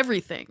 about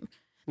everything.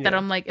 Yeah. That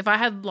I'm like, if I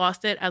had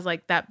lost it as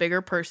like that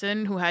bigger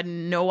person who had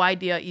no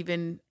idea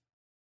even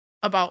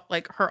about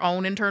like her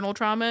own internal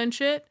trauma and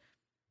shit,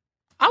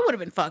 I would have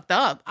been fucked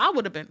up.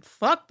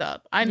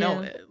 I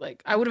know it.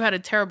 Like, I would have had a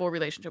terrible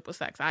relationship with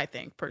sex, I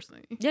think,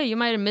 personally. Yeah, you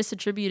might have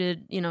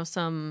misattributed, you know,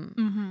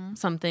 some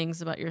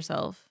things about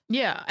yourself.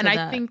 Yeah, and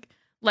I think,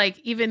 like,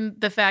 even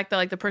the fact that,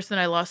 like, the person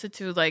I lost it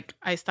to, like,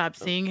 I stopped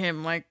seeing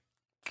him, like,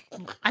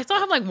 I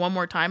saw him, like, one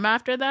more time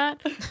after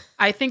that.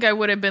 I think I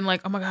would have been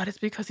like, oh, my God, it's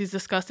because he's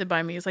disgusted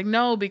by me. It's like,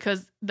 no,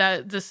 because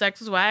the sex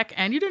was whack,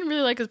 and you didn't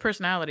really like his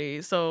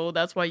personality, so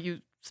that's why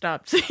you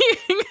stopped seeing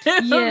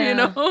him, you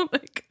know?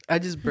 Like, I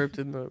just burped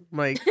in the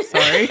mic.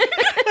 Sorry. I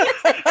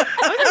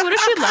was like, what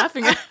is she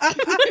laughing at?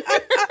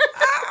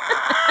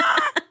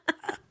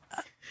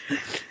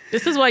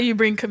 This is why you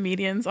bring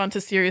comedians onto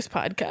serious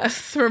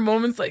podcasts for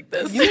moments like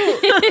this.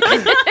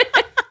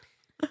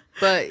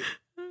 But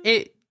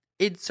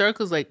it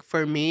circles, like,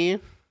 for me,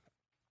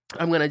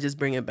 I'm going to just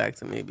bring it back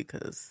to me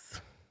because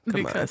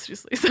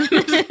just Lisa.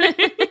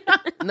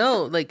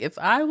 No, like, if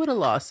I would have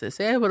lost it,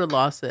 say I would have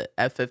lost it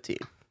at 15.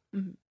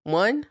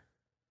 One,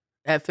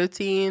 at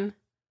 15,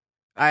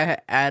 I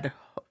had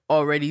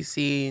already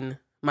seen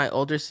my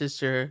older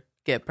sister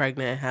get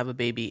pregnant and have a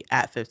baby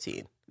at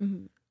 15,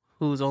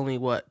 who's only,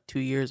 2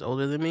 years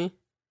older than me.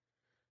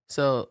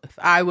 So if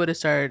I would have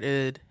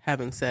started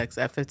having sex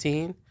at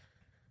 15,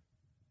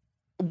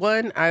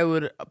 one, I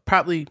would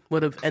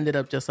have ended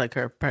up just like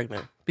her,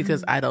 pregnant,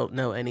 because I don't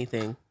know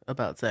anything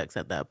about sex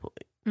at that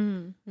point.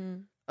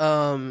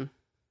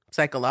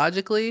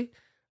 Psychologically,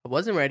 I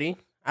wasn't ready.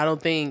 I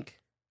don't think.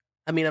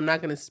 I mean, I'm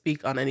not going to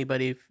speak on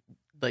anybody.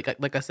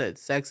 Like I said,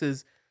 sex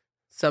is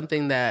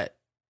something that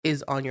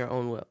is on your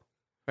own will,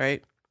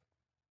 right?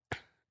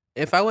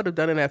 If I would have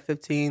done it at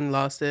 15,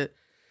 lost it,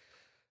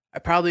 I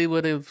probably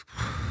would have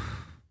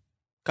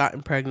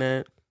gotten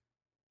pregnant,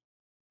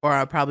 or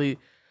I probably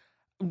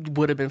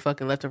would have been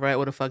fucking left and right.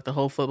 Would have fucked the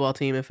whole football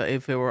team if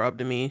it were up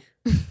to me.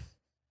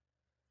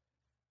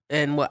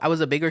 And I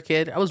was a bigger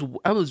kid. I was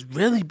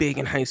really big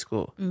in high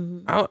school.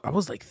 I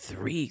was like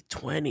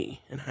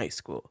 320 in high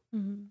school.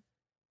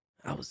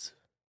 I was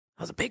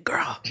a big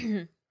girl.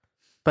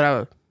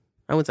 But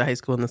I went to high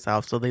school in the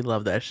South, so they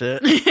love that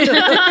shit.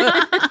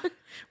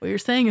 What you're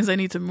saying is I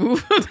need to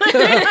move.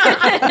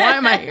 Why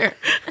am I here?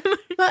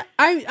 But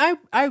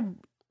I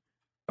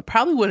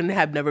probably wouldn't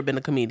have never been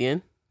a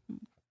comedian,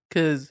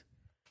 because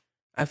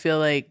I feel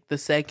like the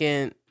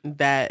second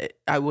that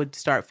I would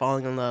start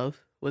falling in love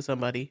with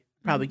somebody,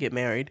 probably get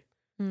married,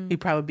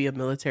 he'd probably be a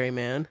military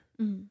man.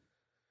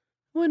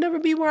 Would never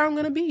be where I'm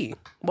gonna be.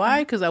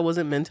 Why? Because I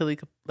wasn't mentally,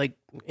 like,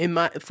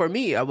 for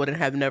me, I wouldn't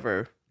have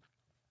never.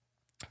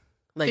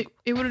 Like,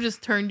 it would have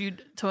just turned you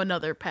to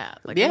another path.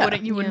 Like,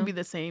 you wouldn't be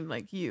the same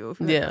like you if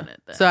you had done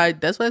it then. So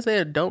that's why I say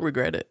I don't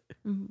regret it,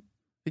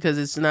 because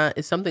it's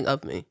something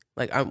of me.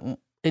 Like, I'm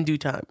in due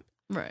time.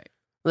 Right.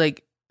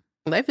 Like,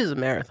 life is a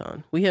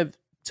marathon. We have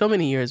so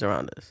many years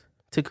around us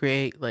to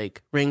create,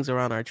 like, rings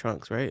around our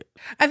trunks, right?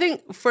 I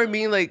think for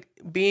me, like,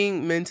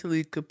 being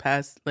mentally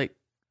capacitated, like,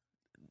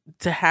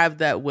 to have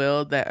that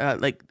will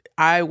that, like,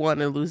 I want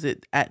to lose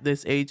it at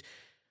this age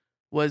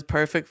was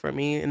perfect for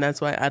me, and that's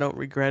why I don't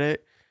regret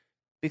it.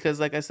 Because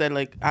like I said,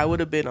 like I would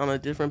have been on a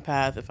different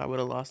path if I would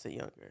have lost it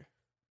younger.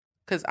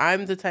 Because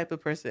I'm the type of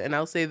person, and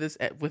I'll say this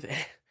with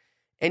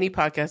any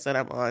podcast that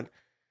I'm on,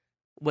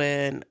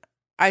 when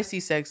I see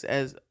sex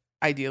as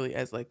ideally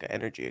as like an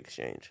energy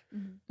exchange.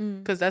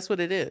 Because that's what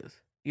it is.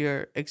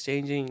 You're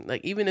exchanging,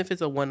 like, even if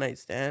it's a one night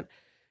stand,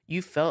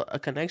 you felt a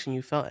connection,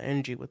 you felt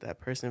energy with that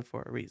person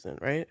for a reason,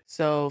 right?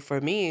 So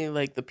for me,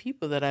 like the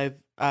people that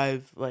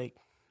I've like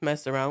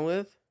messed around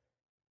with,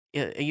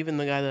 even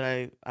the guy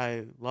that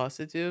I lost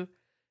it to,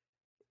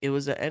 it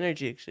was an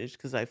energy exchange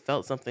because I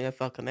felt something, I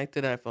felt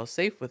connected, and I felt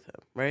safe with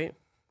him, right?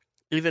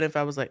 Even if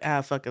I was like,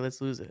 fuck it, let's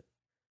lose it.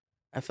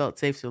 I felt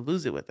safe to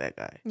lose it with that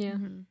guy. Yeah.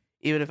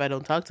 Even if I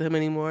don't talk to him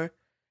anymore,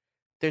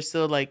 there's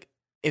still like,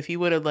 if he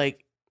would have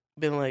like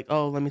been like,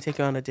 oh, let me take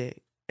you on a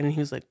date, and then he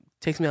was like,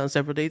 takes me on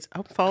several dates,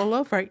 I'll fall in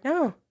love right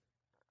now.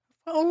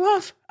 Fall in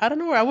love. I don't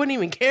know where. I wouldn't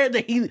even care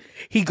that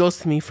he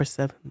ghosted me for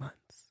 7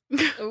 months.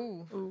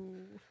 Ooh.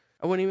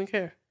 I wouldn't even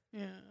care.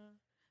 Yeah.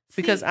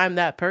 Because I'm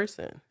that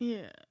person.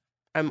 Yeah.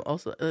 I'm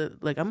also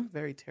like, I'm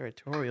very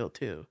territorial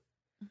too.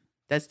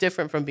 That's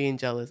different from being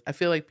jealous. I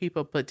feel like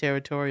people put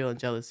territorial and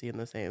jealousy in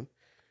the same.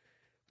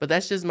 But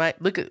that's just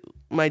look at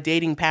my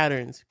dating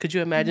patterns. Could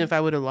you imagine if I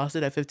would have lost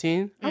it at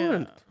 15?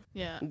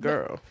 Yeah.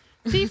 Girl.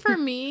 But, see, for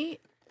me,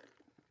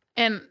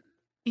 and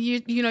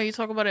you know, you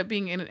talk about it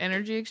being an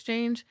energy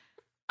exchange.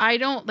 I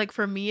don't, like,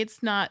 for me,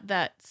 it's not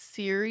that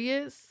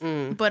serious,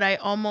 but I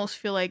almost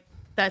feel like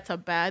that's a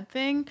bad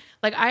thing.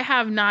 Like, I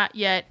have not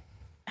yet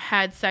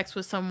had sex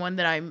with someone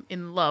that I'm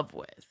in love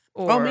with,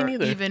 or me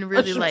neither. even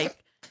really like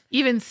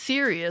even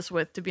serious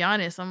with. To be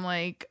honest, I'm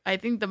like, I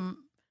think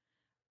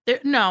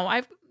I've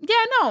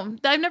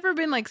never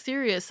been like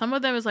serious. Some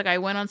of them is like I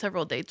went on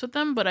several dates with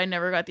them, but I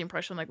never got the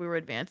impression like we were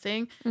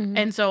advancing.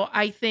 And so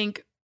I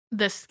think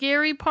the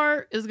scary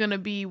part is gonna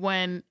be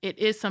when it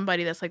is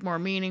somebody that's like more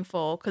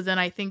meaningful, because then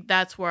I think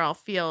that's where I'll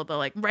feel the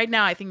like. Right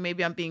now, I think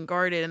maybe I'm being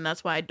guarded, and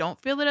that's why I don't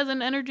feel it as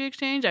an energy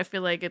exchange. I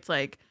feel like it's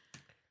like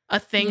a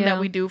thing that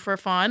we do for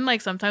fun.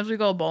 Like sometimes we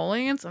go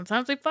bowling and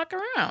sometimes we fuck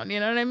around. You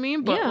know what I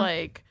mean? But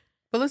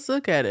but let's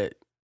look at it.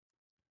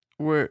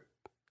 We're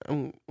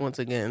once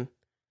again,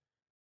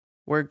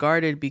 we're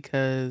guarded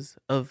because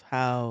of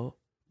how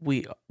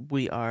we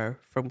are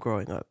from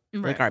growing up,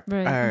 like our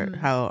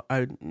how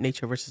our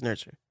nature versus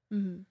nurture.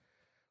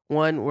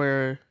 One,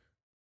 we're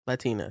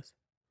Latinas,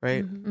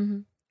 right?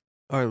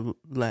 Or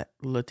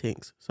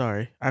Latinx.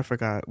 Sorry, I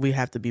forgot. We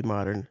have to be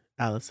modern.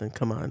 Allison,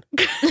 come on.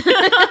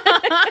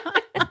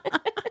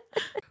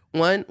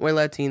 One, we're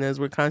Latinas.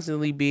 We're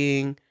constantly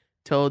being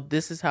told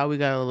this is how we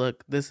gotta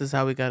look. This is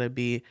how we gotta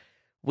be.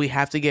 We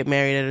have to get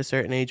married at a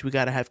certain age. We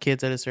gotta have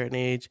kids at a certain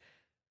age.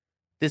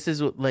 This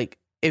is what, like,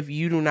 if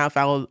you do not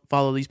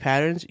follow these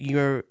patterns,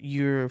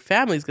 your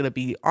family's gonna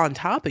be on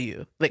top of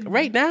you. Like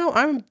right now,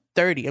 I'm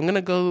 30. I'm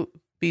gonna go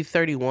be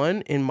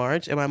 31 in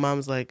March, and my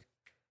mom's like,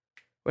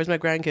 "Where's my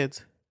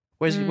grandkids?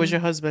 Where's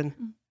your husband?"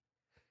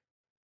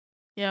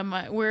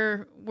 Yeah,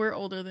 we're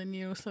older than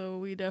you, so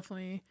we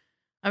definitely.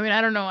 I mean,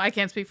 I don't know. I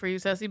can't speak for you,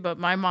 Ceci, but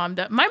my mom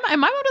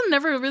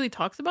never really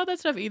talks about that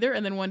stuff either.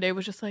 And then one day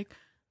was just like,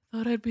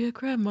 thought I'd be a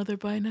grandmother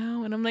by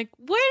now, and I'm like,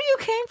 where you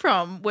came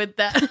from with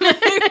that?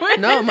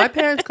 No, my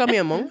parents call me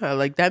a monja.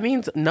 Like that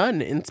means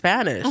nun in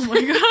Spanish. Oh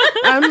my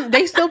god!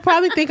 They still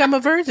probably think I'm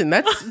a virgin.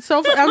 That's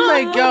so.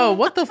 I'm like, yo,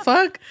 what the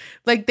fuck?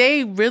 Like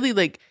they really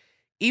like.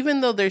 Even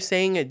though they're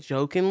saying it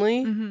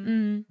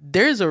jokingly,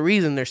 there's a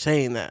reason they're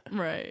saying that.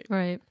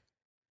 Right.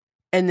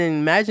 And then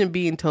imagine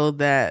being told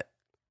that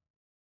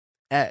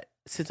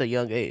since a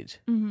young age.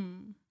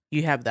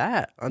 You have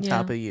that on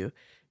top of you.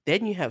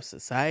 Then you have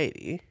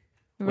society,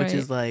 which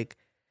is like,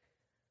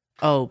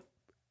 oh,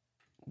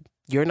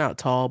 you're not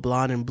tall,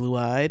 blonde, and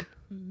blue-eyed.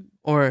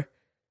 Or,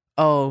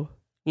 oh,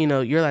 you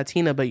know, you're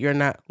Latina, but you're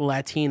not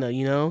Latina,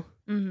 you know?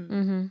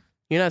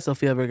 You're not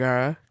Sofia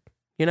Vergara.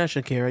 You're not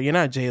Shakira. You're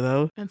not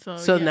J-Lo. And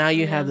so now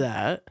you have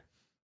that.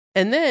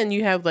 And then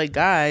you have like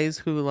guys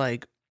who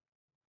like,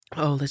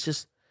 oh, let's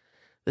just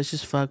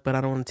fuck, but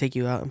I don't want to take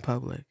you out in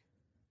public.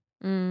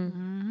 I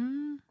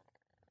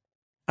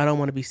don't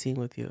want to be seen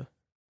with you.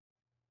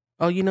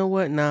 Oh, you know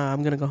what? Nah,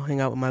 I'm going to go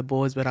hang out with my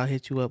boys, but I'll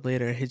hit you up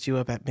later and hit you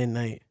up at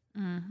midnight.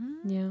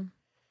 Yeah.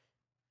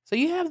 So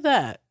you have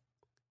that.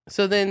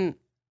 So then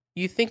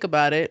you think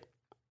about it,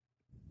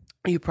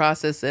 you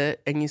process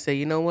it, and you say,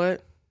 you know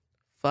what?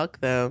 Fuck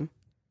them.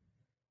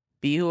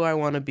 Be who I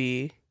want to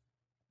be.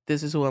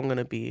 This is who I'm going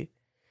to be.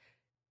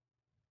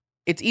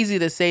 It's easy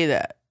to say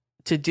that.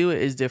 To do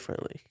it is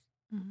differently.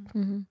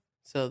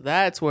 So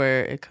that's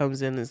where it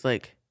comes in. It's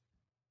like,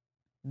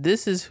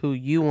 this is who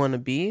you want to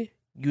be.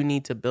 You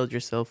need to build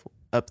yourself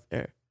up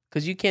there.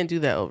 Because you can't do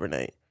that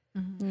overnight.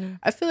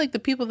 I feel like the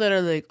people that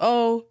are like,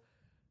 oh,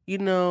 you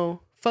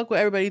know, fuck what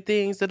everybody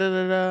thinks,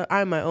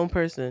 I'm my own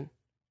person.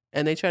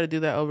 And they try to do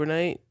that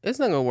overnight. It's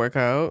not going to work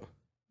out.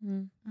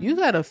 You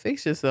got to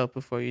fix yourself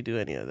before you do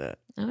any of that.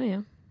 Oh,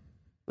 yeah.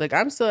 Like,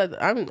 I'm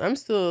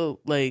still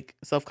like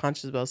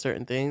self-conscious about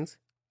certain things.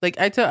 Like,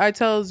 I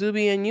tell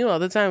Zuby and you all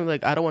the time,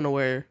 like, I don't want to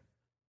wear,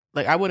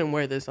 like, I wouldn't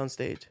wear this on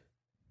stage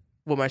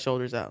with my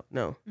shoulders out.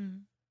 No.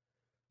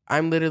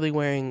 I'm literally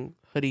wearing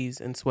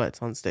hoodies and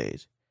sweats on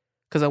stage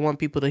because I want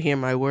people to hear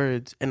my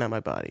words and not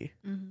my body.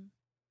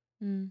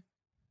 Mm-hmm. Mm.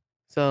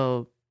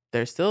 So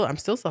I'm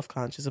still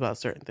self-conscious about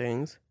certain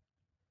things.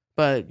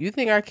 But you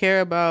think I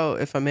care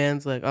about if a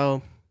man's like,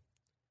 oh,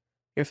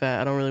 you're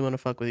fat, I don't really want to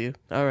fuck with you.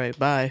 All right,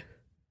 bye.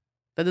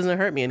 That doesn't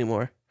hurt me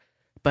anymore.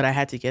 But I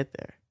had to get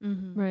there.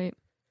 Mm-hmm. Right.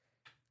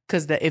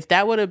 Because if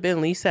that would have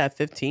been Lissa at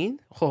 15,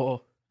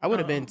 I would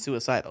have been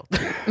suicidal.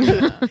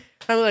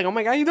 I'm like, oh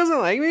my God, he doesn't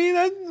like me.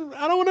 I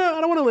don't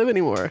want to live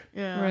anymore.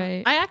 Yeah.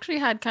 Right. I actually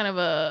had kind of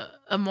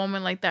a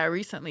moment like that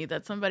recently.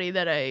 That somebody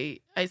that I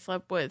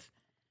slept with,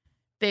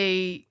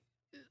 I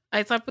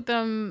slept with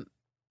them.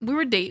 We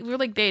were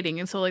like dating,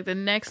 and so like the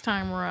next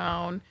time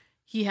around,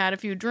 he had a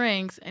few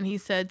drinks and he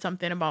said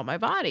something about my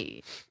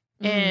body,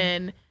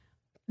 and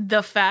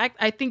the fact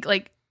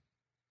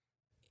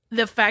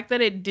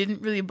that it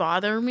didn't really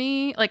bother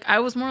me, like I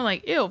was more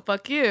like, ew,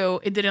 fuck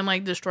you. It didn't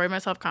like destroy my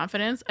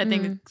self-confidence. I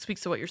think it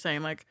speaks to what you're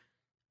saying. Like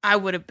I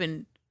would have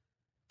been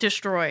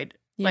destroyed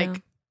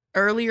like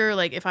earlier.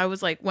 Like if I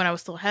was like, when I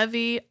was still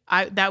heavy,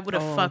 that would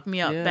have fucked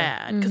me up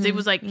bad. Cause it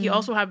was like, he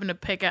also happened to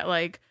pick at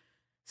like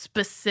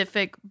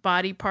specific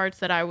body parts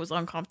that I was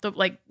uncomfortable.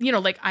 Like, you know,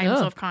 like I'm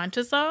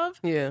self-conscious of.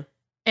 Yeah.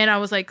 And I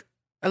was like,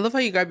 I love how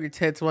you grab your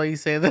tits while you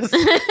say this.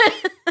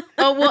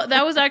 oh, well,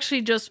 that was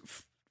actually just,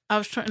 I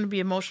was trying to be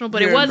emotional,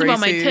 but it was about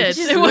my tits.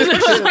 It was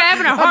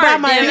grabbing a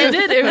heart.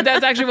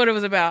 That's actually what it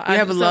was about. We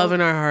have love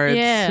in our hearts.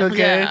 Yeah.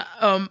 Okay.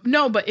 Yeah.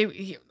 No, but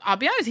I'll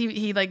be honest.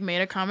 He like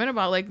made a comment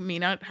about like me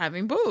not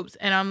having boobs,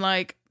 and I'm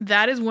like,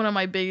 that is one of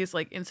my biggest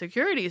like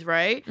insecurities,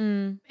 right?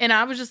 And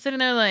I was just sitting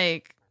there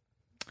like,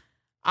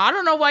 I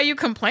don't know why you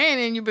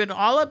complaining. You've been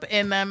all up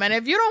in them, and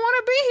if you don't want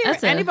to be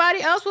here,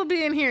 anybody else will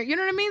be in here. You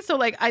know what I mean? So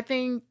like, I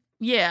think.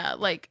 Yeah,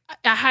 like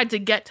I had to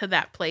get to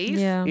that place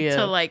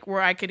to like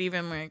where I could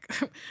even like,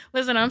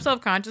 listen, I'm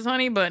self-conscious,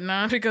 honey, but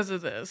not because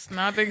of this,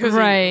 not because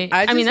right.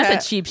 of I mean,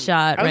 that's a cheap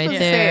shot right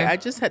there.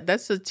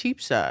 That's a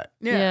cheap shot.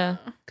 Yeah.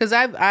 Because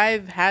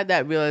I've had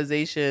that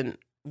realization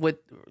with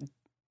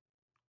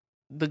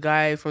the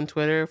guy from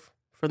Twitter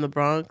from the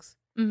Bronx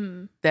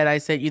that I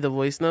sent you the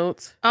voice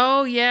notes.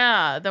 Oh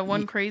yeah, the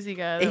one crazy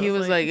guy. And he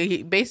was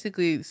like,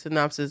 basically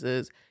synopsis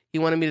is he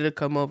wanted me to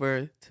come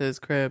over to his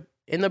crib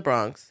in the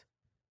Bronx.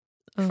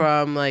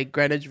 From like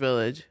Greenwich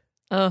Village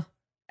at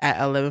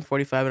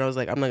 11:45, and I was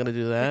like, I'm not gonna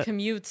do that. The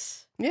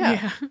commutes.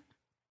 Yeah.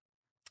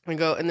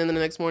 And then the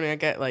next morning I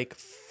get like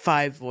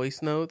 5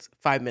 voice notes,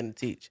 5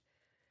 minutes each.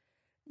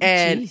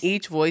 And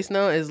each voice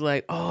note is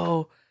like,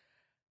 I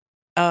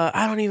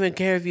don't even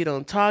care if you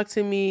don't talk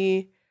to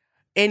me.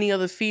 Any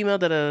other female,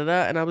 da da da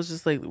da. And I was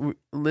just like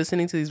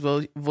listening to these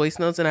voice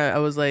notes, and I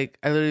was like,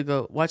 I literally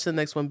go, watch the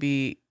next one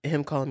be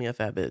him calling me a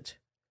fat bitch.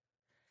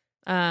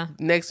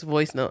 Next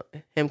voice note,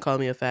 him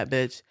calling me a fat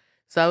bitch.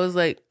 So I was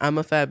like, I'm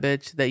a fat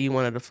bitch that you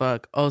wanted to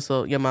fuck.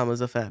 Also, your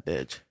mama's a fat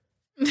bitch.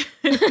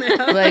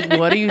 Like,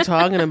 what are you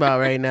talking about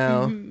right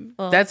now?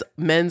 That's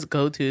men's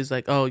go-to is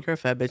like, oh, you're a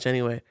fat bitch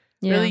anyway.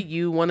 Yeah. Really,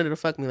 you wanted to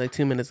fuck me like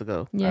 2 minutes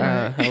ago.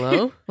 Yeah.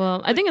 Hello?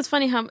 Well, I think it's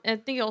funny I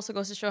think it also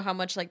goes to show how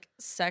much like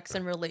sex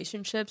and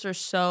relationships are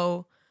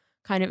so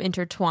kind of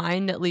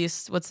intertwined, at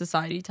least what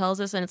society tells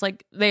us. And it's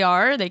like,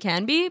 they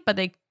can be, but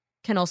they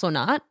can also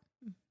not.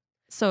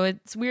 So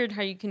it's weird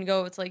how you can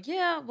go, it's like,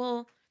 yeah,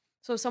 well,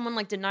 so someone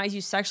like denies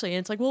you sexually and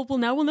it's like, well,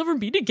 now we'll never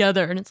be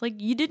together. And it's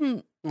like, you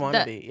didn't want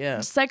to be,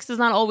 yeah. Sex does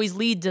not always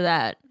lead to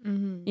that.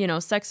 You know,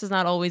 sex does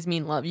not always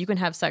mean love. You can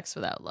have sex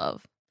without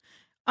love.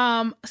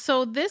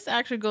 So this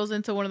actually goes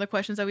into one of the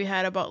questions that we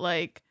had about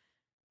like,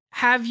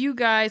 have you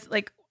guys,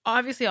 like,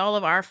 obviously all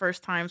of our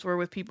first times were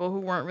with people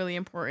who weren't really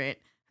important.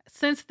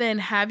 Since then,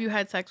 have you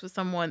had sex with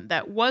someone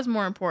that was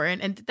more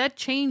important? And did that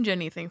change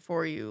anything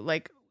for you?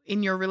 Like,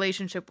 in your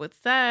relationship with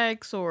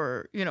sex,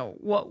 or, you know,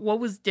 what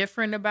was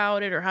different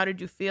about it, or how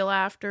did you feel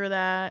after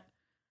that?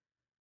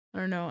 I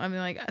don't know. I mean,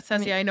 like,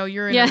 Ceci, I know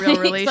you're in a real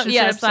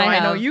relationship, so I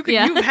know you've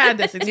had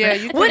this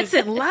experience. What's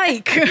it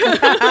like?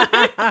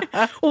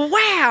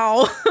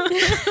 Wow.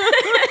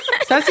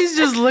 Ceci's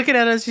just looking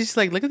at us. She's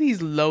like, look at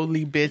these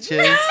lowly bitches.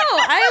 No,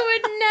 I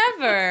would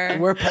never.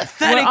 We're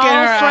pathetic. We're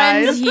all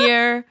friends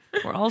here.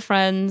 We're all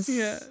friends.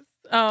 Yes.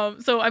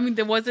 So I mean,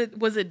 was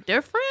it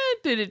different?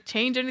 Did it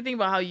change anything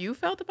about how you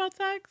felt about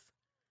sex?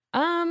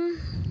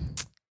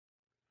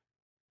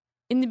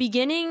 In the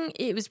beginning,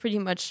 it was pretty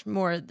much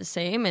more the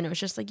same, and it was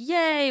just like,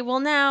 yay!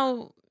 Well,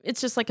 now it's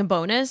just like a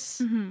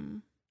bonus.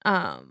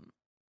 But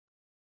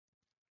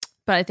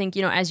I think,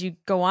 you know, as you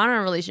go on in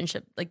a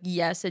relationship, like,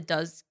 yes, it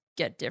does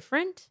get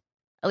different.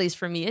 At least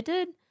for me, it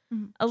did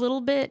a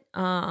little bit.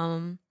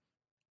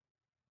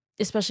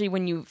 Especially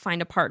when you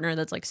find a partner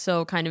that's like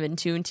so kind of in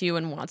tune to you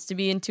and wants to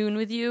be in tune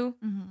with you.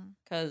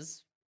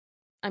 Because,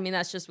 I mean,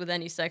 that's just with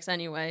any sex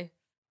anyway.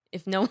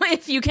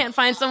 If you can't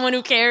find someone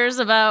who cares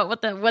about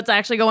what's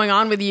actually going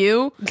on with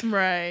you,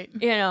 right?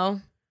 You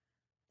know,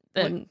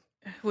 then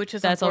which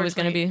is that's always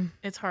going to be.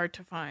 It's hard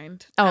to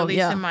find. Oh, at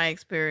least in my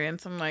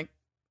experience, I'm like,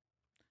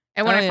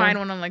 and when I find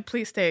one, I'm like,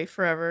 please stay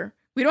forever.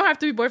 We don't have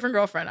to be boyfriend,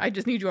 girlfriend. I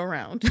just need you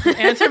around.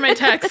 Answer my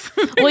text.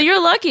 Well,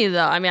 you're lucky,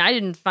 though. I mean, I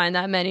didn't find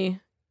that many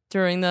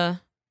during the...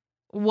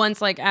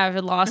 Once, like, I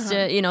had lost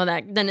it, you know,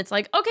 that then it's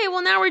like, okay,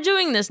 well, now we're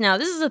doing this now.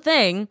 This is a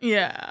thing.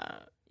 Yeah.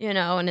 You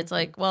know, and it's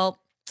like, well,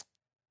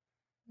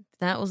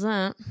 that was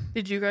that.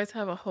 Did you guys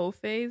have a hoe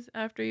phase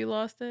after you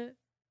lost it?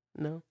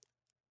 No.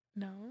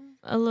 No?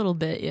 A little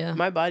bit, yeah.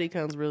 My body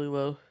count's really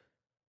low.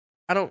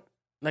 I don't,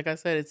 like I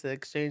said, it's an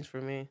exchange for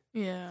me.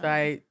 Yeah. So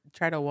I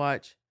try to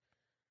watch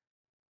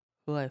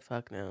who I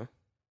fuck now.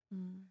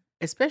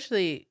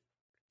 Especially,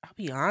 I'll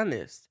be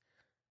honest,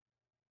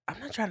 I'm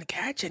not trying to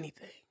catch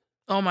anything.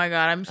 Oh my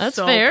God, I'm That's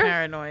so fair.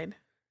 paranoid.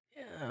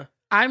 Yeah.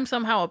 I'm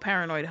somehow a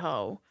paranoid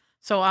hoe.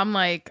 So I'm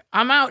like,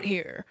 I'm out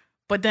here.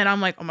 But then I'm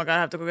like, oh my God,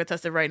 I have to go get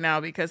tested right now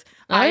because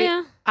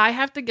I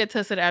have to get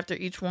tested after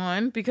each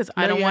one because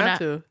I don't want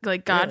to,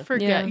 like, God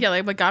forbid. Yeah,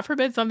 like, but God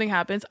forbid something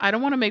happens. I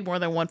don't want to make more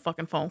than one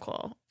fucking phone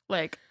call.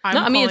 Like, I'm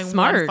calling it's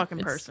smart. one fucking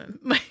person.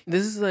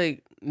 This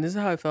is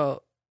how I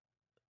felt.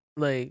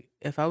 Like,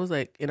 if I was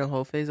like in a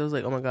whole phase, I was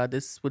like, oh my God,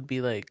 this would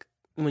be like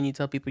when you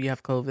tell people you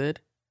have COVID.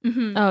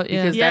 Mm-hmm. Oh,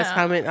 yeah. Because that's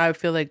how many, I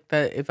feel like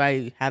that if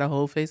I had a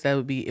whole phase, it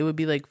would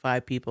be like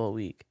 5 people a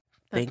week.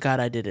 Thank God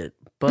I did it.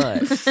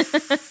 But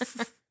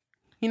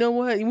you know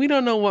what? We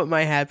don't know what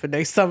might happen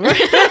next summer.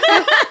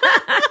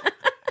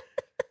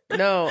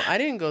 No, I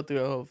didn't go through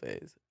a whole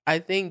phase. I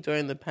think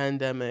during the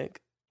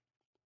pandemic,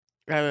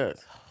 I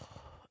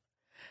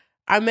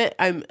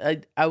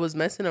was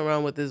messing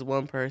around with this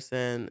one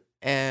person,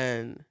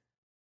 and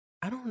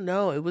I don't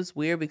know. It was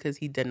weird because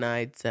he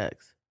denied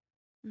sex,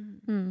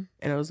 and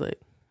I was like,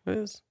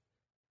 "What's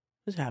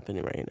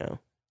happening right now?"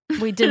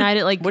 We denied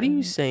it. Like, what are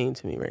you saying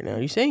to me right now?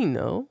 Are you saying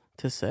no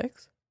to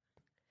sex?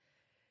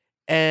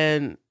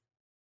 And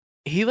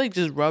he like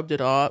just rubbed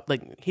it off.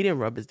 Like, he didn't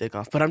rub his dick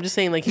off, but I'm just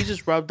saying, like, he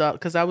just rubbed off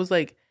because I was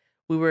like,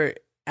 we were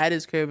at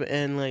his crib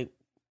and like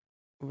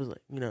it was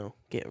like, you know,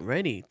 getting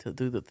ready to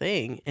do the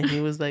thing, and he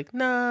was like,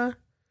 "Nah,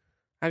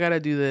 I gotta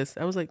do this."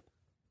 I was like,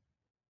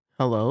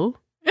 "Hello."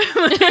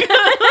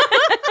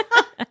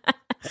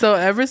 So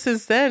ever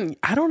since then,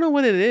 I don't know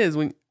what it is.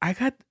 When I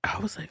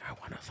was like, I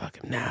want to fuck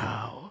him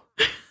now.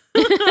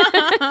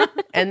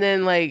 And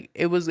then like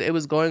it was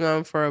going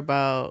on for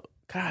about,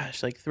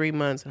 like 3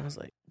 months, and I was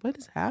like, what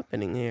is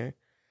happening here?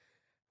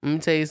 Let me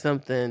tell you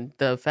something.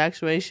 The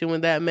infatuation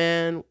with that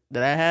man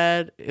that I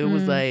had, it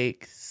was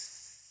like,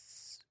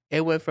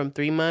 it went from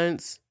 3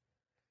 months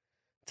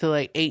to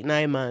like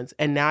 8-9 months,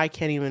 and now I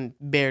can't even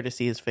bear to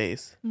see his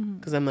face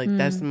because I'm like,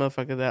 that's the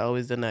motherfucker that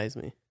always denies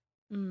me.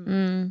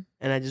 And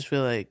I just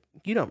feel like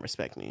you don't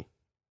respect me.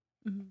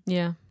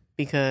 Yeah.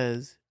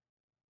 Because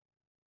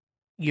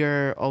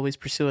you're always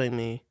pursuing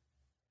me,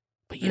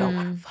 but you don't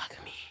want to fuck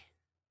me.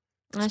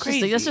 That's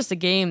just a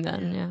game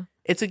then, yeah.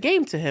 It's a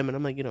game to him, and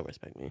I'm like, you don't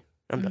respect me.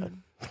 I'm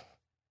done.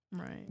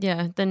 Right.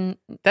 Yeah, then...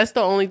 That's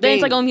the only thing. Then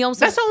it's like,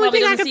 that's the only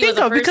thing I could think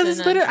of because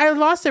it's literally, I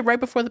lost it right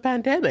before the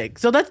pandemic.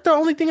 So that's the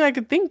only thing I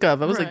could think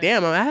of. I was like,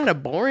 damn, I had a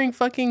boring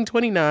fucking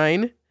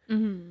 29.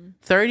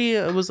 30,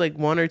 it was like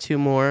 1 or 2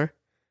 more.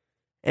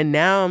 And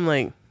now I'm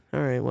like, all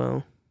right,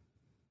 well,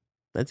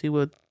 let's see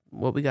what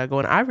we got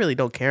going. I really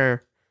don't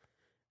care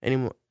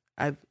anymore.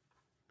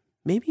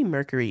 Maybe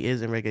Mercury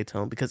is in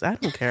reggaeton because I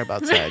don't care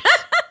about sex.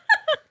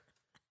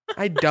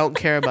 I don't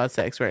care about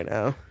sex right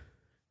now.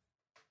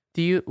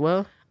 Do you?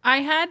 Well, I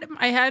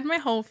had my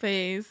whole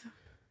phase.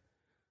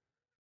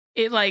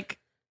 It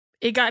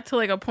got to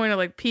like a point of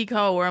like peak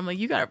hoe where I'm like,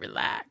 you gotta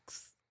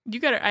relax.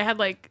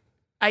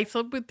 I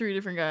slept with 3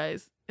 different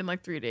guys in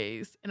like 3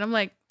 days, and I'm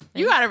like,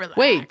 you gotta relax.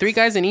 Wait, 3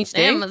 guys in each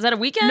day? Damn, was that a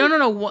weekend?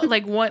 No.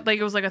 Like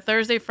it was like a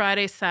Thursday,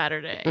 Friday,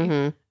 Saturday,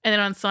 and then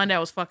on Sunday I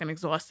was fucking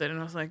exhausted, and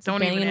I was like,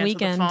 don't even answer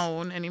the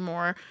phone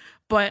anymore.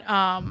 But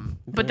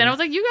then I was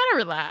like, you gotta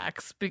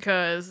relax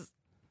because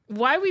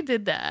why we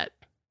did that?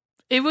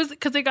 It was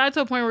because it got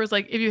to a point where it's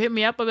like, if you hit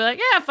me up, I'll be like,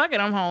 yeah, fuck it,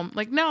 I'm home.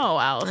 Like, no,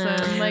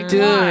 Allison. Like,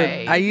 dude,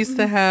 why? I used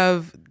to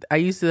have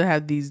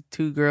these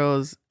 2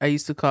 girls. I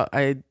used to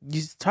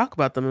talk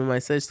about them in my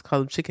set. I used to call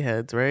them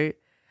chickenheads, right?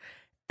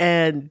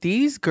 And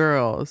these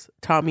girls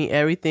taught me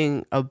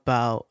everything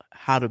about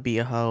how to be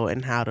a hoe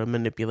and how to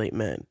manipulate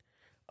men.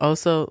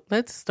 Also,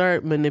 let's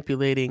start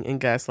manipulating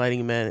and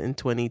gaslighting men in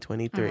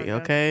 2023,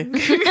 okay?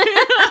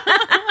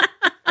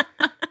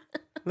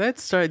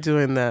 Let's start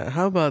doing that.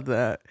 How about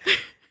that?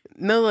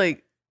 No,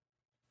 like,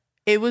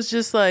 it was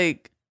just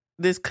like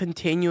this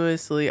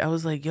continuously. I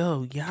was like,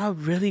 yo, y'all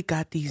really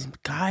got these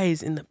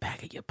guys in the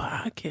back of your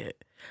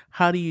pocket.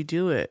 How do you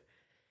do it?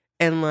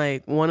 And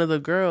like one of the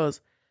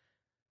girls,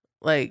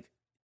 like,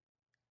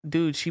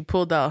 dude, she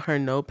pulled out her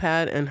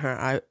notepad and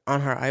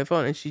on her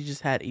iPhone, and she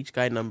just had each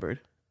guy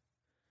numbered.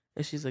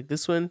 And she's like,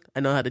 this one,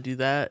 I know how to do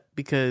that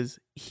because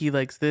he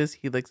likes this.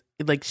 He likes,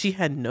 like, she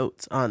had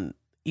notes on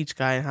each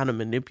guy and how to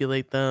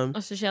manipulate them. Oh,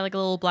 so she had like a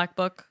little black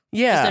book.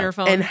 Yeah. Just in her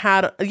phone. And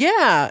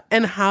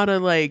how to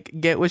like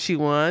get what she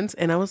wants.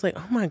 And I was like,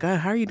 oh my God,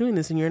 how are you doing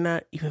this? And you're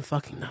not even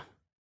fucking them.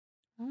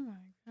 Oh my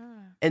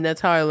God. And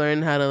that's how I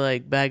learned how to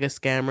like bag a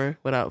scammer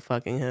without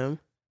fucking him.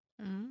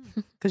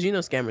 Because you know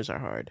scammers are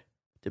hard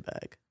to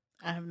bag.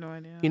 I have no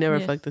idea. You never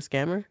fucked a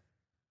scammer?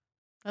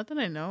 Not that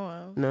I know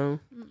of. No.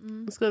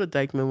 Mm-mm. Let's go to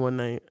Dykeman one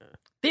night.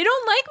 They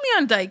don't like me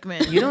on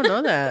Dykeman. You don't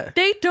know that.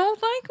 They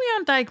don't like me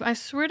on Dykeman. I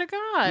swear to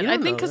God. I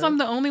think because I'm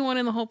the only one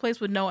in the whole place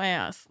with no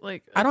ass.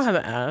 Like I don't have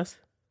an ass.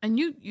 And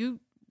you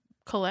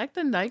collect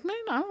in Dykeman?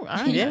 I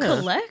don't You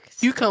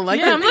collect? You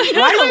collect? Yeah, why do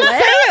you say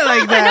it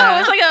like that? I know,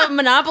 it's like a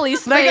Monopoly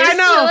space. Like, I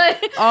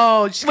know.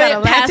 Oh, she's got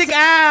elastic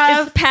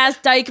ass. It's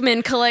past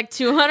Dykeman, collect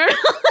 $200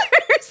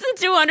 and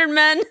 200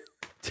 men.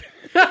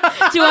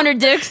 200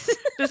 dicks.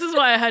 This is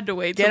why I had to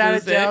wait. Get out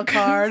of jail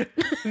card.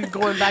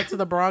 Going back to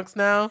the Bronx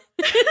now.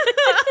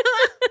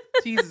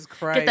 Jesus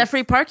Christ. Get that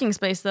free parking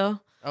space though.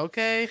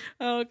 Okay.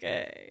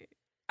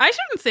 I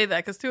shouldn't say that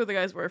because two of the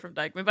guys were from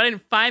Dykeman, but I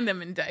didn't find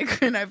them in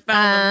Dykeman. I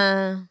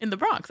found them in the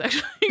Bronx,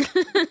 actually.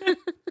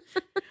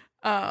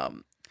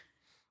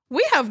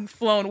 We have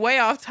flown way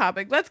off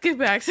topic. Let's get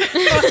back to what we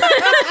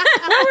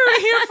were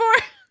here for.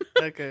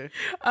 Okay.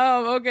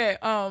 Okay.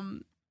 All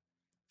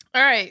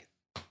right.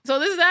 So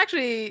this is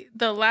actually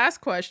the last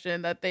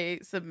question that they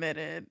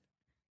submitted.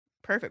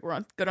 Perfect.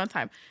 We're good on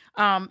time.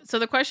 So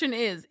the question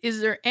is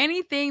there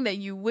anything that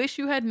you wish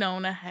you had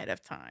known ahead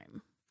of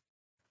time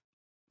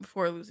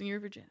before losing your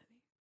virginity?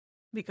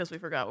 Because we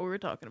forgot what we were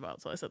talking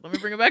about. So I said, let me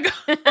bring it back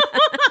up.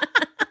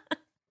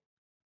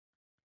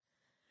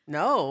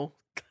 No.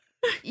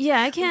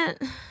 Yeah, I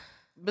can't.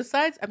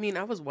 Besides, I mean,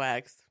 I was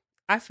waxed.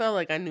 I felt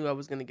like I knew I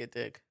was going to get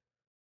dick.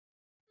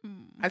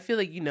 I feel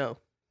like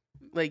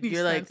Like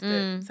you're like,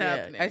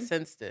 I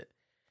sensed it.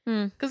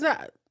 Because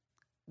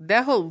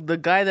the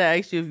guy that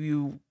asked you if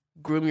you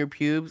groom your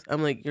pubes,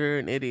 I'm like, you're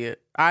an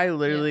idiot. I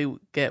literally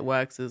get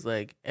waxes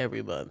like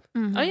every month.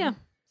 Mm-hmm. Oh yeah,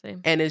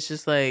 same. And it's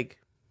just like,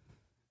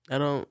 I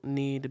don't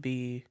need to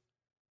be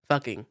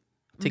fucking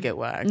to get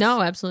waxed.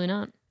 No, absolutely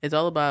not. It's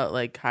all about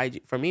like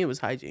hygiene. For me, it was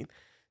hygiene.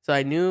 So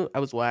I knew I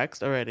was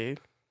waxed already.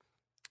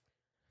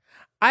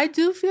 I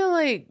do feel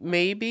like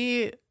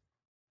maybe,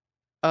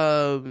 what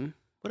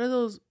are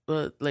those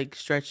like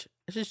stretch?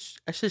 I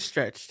just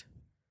stretched.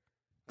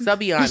 Cause I'll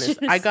be honest,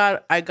 I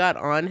got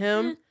on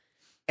him,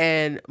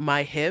 and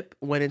my hip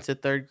went into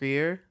third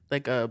gear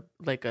like a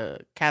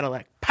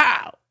Cadillac.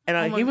 Pow!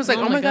 And he was like,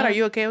 "Oh my God, are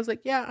you okay?" I was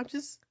like, "Yeah, I'm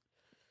just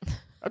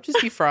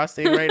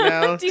defrosting right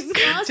now.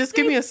 Just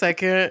give me a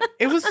second."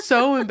 It was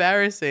so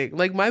embarrassing.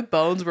 Like my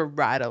bones were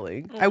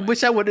rattling. I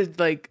wish I would have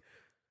like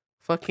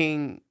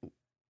fucking.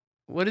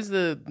 What is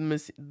the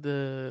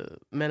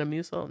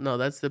Metamucil? No,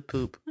 that's the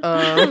poop. What?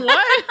 Oh, wait,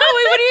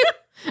 what do you?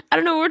 I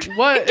don't know what you're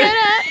get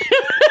at.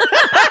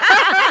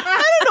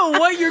 I don't know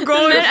what you're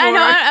going for. I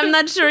know. I'm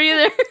not sure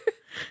either.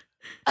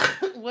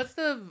 What's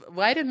the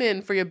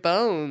vitamin for your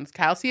bones?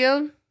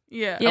 Calcium?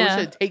 Yeah. I wish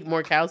I'd take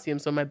more calcium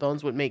so my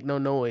bones would make no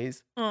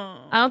noise.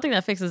 I don't think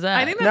that fixes that.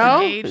 I think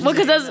that's an age well,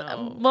 because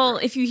thing,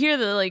 if you hear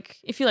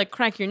if you like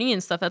crack your knee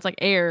and stuff, that's like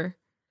air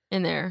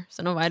in there,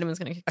 so no vitamin's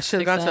gonna. I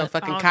should have gone to a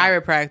fucking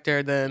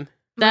chiropractor then.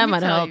 That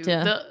might have helped,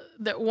 yeah.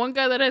 The one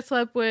guy that I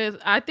slept with,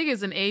 I think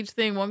it's an age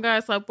thing. One guy I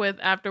slept with,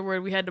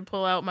 afterward, we had to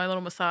pull out my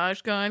little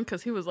massage gun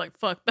because he was like,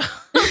 fucked up.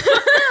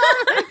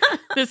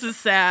 This is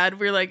sad.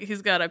 We're like,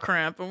 he's got a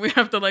cramp and we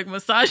have to like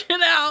massage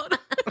it out.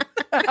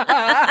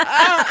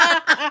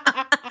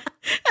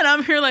 And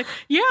I'm here like,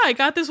 yeah, I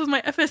got this with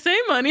my FSA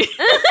money.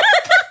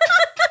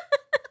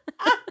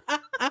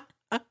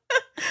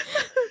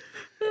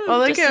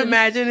 All I can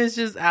imagine is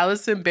just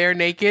Allison bare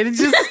naked.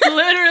 Just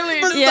literally.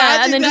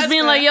 Yeah, and then just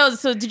being like, yo,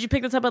 so did you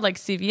pick this up at like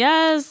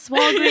CVS,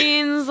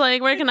 Walgreens?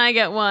 Like, where can I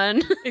get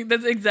one?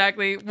 That's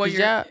exactly what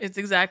it's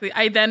exactly.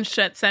 I then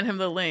sent him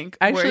the link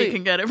where he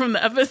can get it from the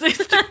FSA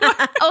store.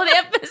 Oh,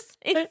 the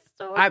FSA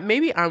store.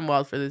 Maybe I'm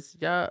wild for this.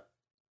 Y'all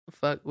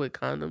fuck with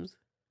condoms?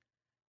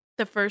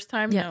 The first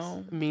time? Yes.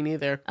 No. Me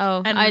neither.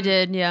 Oh, and I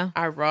did, yeah.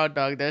 I raw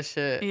dogged that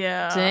shit.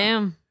 Yeah.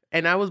 Damn.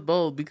 And I was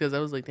bold because I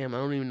was like, damn, I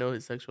don't even know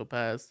his sexual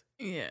past.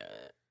 Yeah.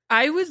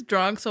 I was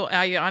drunk, so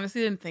I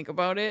honestly didn't think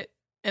about it.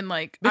 And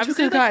like, but you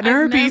could have gotten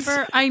herpes.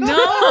 I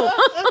know.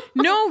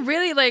 No,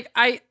 really, like,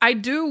 I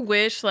do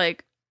wish,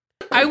 like,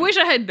 I wish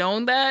I had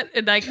known that.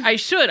 And like, I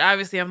should.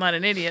 Obviously, I'm not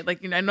an idiot.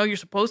 Like, I know you're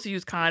supposed to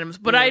use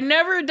condoms, but I'd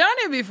never done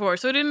it before.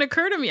 So it didn't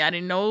occur to me. I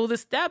didn't know the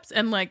steps.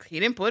 And like, he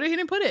didn't put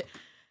it.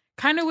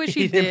 Kind of wish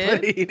he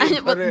did.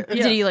 Did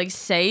he like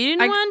say he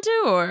didn't want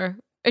to, or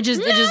it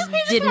just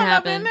didn't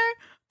happen?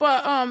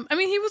 But I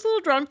mean, he was a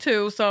little drunk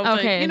too, so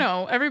like,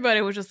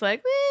 everybody was just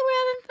like,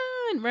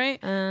 we're having fun,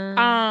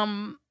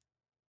 right?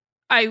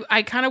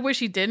 I kind of wish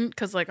he didn't,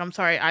 because like, I'm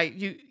sorry,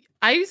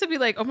 I used to be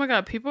like, oh my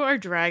God, people are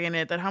dragging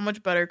it. That how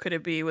much better could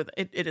it be with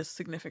it? It is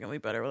significantly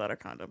better without a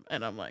condom,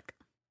 and I'm like,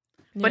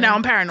 but now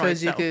I'm paranoid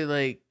because you could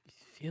like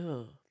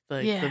feel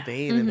like the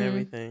vein and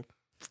everything.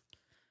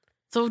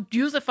 So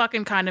use a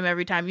fucking condom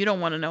every time. You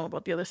don't want to know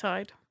about the other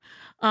side.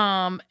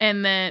 And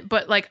then,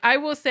 but like, I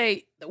will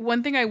say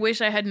one thing I wish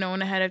I had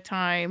known ahead of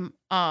time,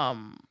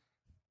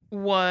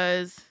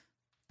 was,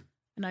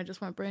 and I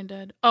just went brain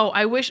dead. Oh,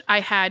 I wish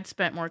I had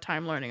spent more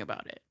time learning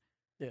about it.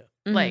 Yeah.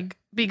 Mm-hmm. Like,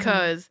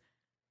 because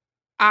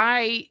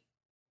I,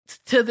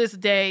 to this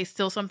day,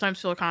 still sometimes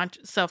feel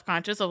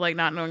self-conscious of like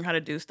not knowing how to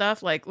do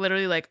stuff. Like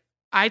literally, like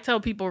I tell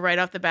people right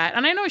off the bat,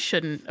 and I know I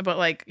shouldn't, but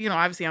like, you know,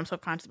 obviously I'm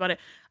subconscious about it.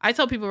 I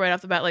tell people right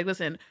off the bat, like,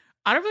 listen,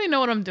 I don't really know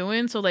what I'm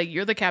doing, so like,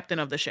 you're the captain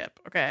of the ship,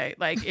 okay?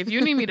 Like, if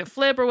you need me to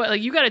flip or what,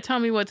 like, you got to tell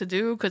me what to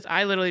do, because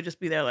I literally just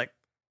be there like,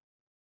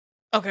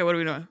 okay, what are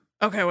we doing?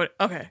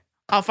 Okay,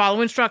 I'll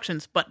follow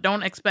instructions, but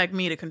don't expect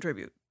me to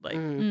contribute. Like,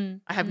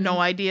 I have no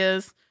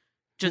ideas.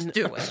 Just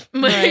do it.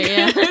 Like, right,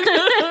 yeah.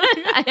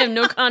 I have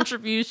no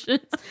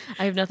contributions.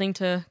 I have nothing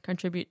to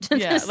contribute to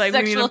this like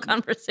sexual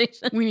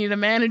conversation. We need a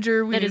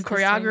manager. We need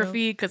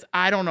choreography, because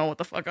I don't know what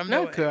the fuck I'm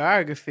doing. Not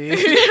choreography.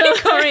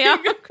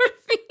 Choreography.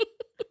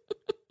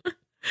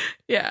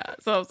 Yeah.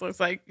 So it's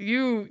like,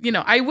 you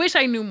know, I wish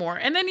I knew more.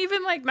 And then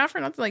even like, not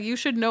for nothing, like, you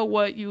should know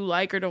what you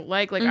like or don't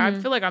like. Like, I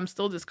feel like I'm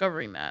still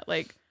discovering that.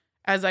 Like,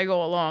 as I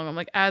go along, I'm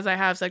like, as I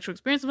have sexual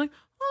experience, I'm like,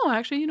 oh,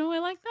 actually, you know, I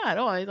like that.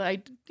 Oh,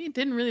 I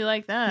didn't really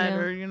like that. Yeah.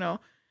 Or, you know,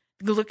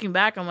 looking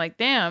back, I'm like,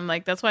 damn,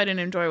 like, that's why I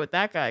didn't enjoy it with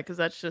that guy, because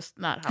that's just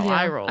not how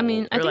I roll. I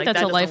mean, I think like, that's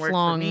that a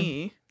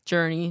lifelong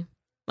journey.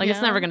 Like,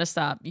 it's never going to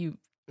stop you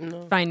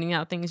finding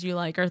out things you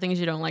like or things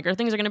you don't like, or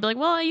things are going to be like,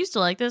 well, I used to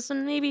like this,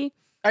 and maybe,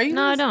 I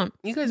don't.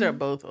 You guys are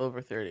both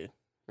over 30,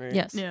 right?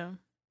 Yes. Yeah.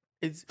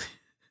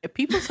 If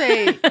people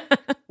say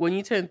when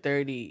you turn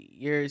 30,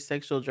 your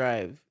sexual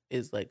drive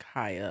is like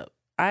high up.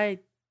 I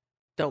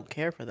don't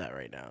care for that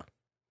right now.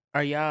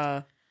 Are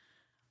y'all?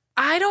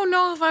 I don't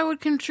know if I would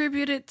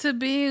contribute it to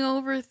being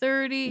over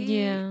 30.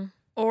 Yeah.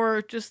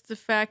 Or just the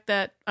fact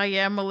that I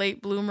am a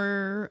late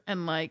bloomer,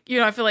 and like, you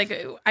know, I feel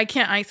like I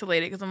can't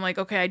isolate it, because I'm like,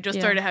 okay, I just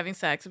started having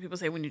sex. And people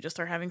say when you just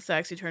start having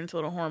sex, you turn into a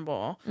little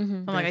hornball.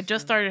 I'm like, I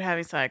just started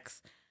having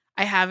sex.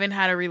 I haven't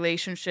had a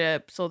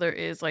relationship, so there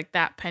is like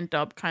that pent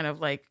up kind of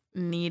like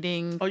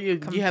needing. Oh, you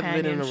haven't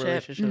been in a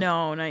relationship?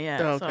 No, not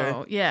yet. Oh, okay.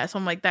 So yeah, so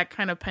I'm like that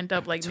kind of pent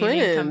up like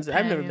twins.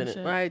 I've never been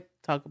in. I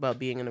talk about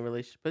being in a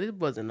relationship, but it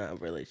wasn't a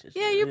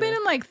relationship. Yeah, you've been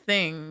in like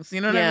things.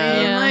 You know what I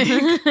mean? Yeah.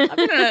 Like, I've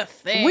been in a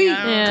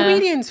thing.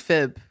 Comedians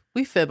fib.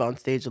 We fib on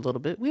stage a little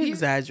bit. We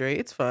exaggerate.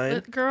 It's fine.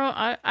 Girl,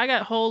 I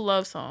got whole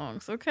love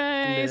songs.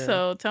 Okay,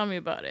 so tell me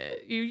about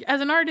it. You, as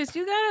an artist,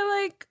 you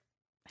gotta like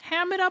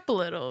ham it up a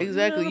little.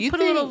 Exactly. You put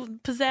a little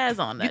pizzazz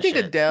on that. You think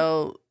shit.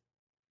 Adele?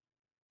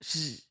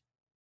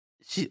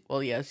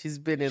 Well, yeah, she's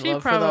been in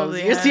love for those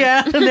probably years. has.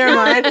 Yeah, never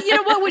mind. You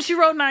know what? When she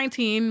wrote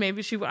 19,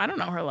 maybe I don't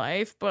know her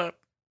life, but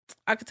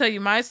I could tell you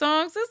my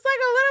songs. It's like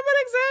a little bit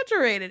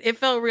exaggerated. It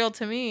felt real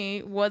to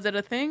me. Was it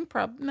a thing?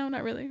 No,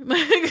 not really.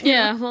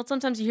 Yeah. Well,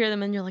 sometimes you hear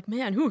them and you're like,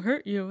 man, who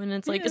hurt you? And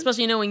it's like,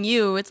 especially knowing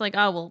you, it's like,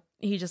 oh, well,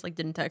 he just like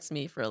didn't text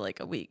me for like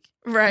a week.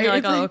 Right. And you're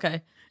like, oh,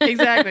 okay.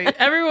 Exactly.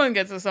 Everyone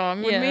gets a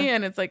song with me,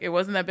 and it's like, it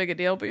wasn't that big a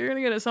deal, but you're gonna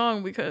get a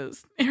song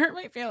because it hurt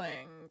my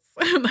feelings.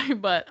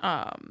 But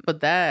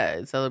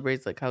that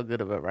celebrates like how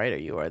good of a writer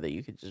you are, that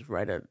you could just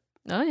write a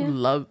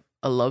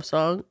love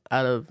song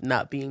out of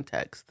not being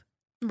text.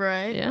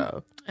 Right. Yeah.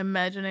 So,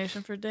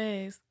 imagination for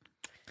days.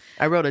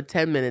 I wrote a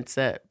 10-minute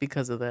set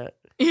because of that.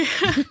 Yeah.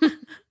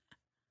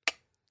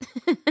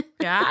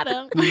 Got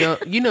him.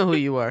 You know who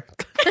you are.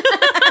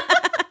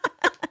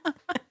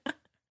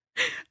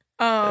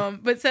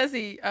 But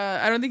Ceci,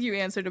 I don't think you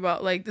answered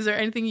about like, is there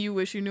anything you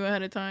wish you knew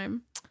ahead of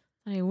time?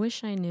 I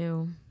wish I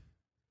knew.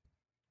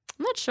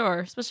 I'm not sure,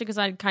 especially because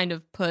I'd kind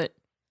of put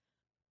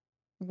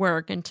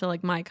work into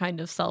like my kind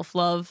of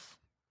self-love,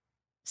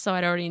 so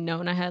I'd already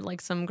known I had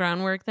like some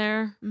groundwork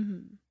there.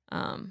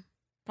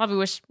 Probably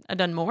wish I'd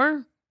done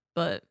more,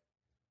 but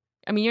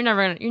I mean, you're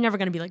never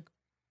gonna be like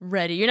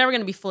ready. You're never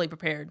gonna be fully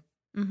prepared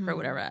for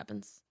whatever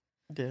happens.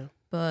 Yeah.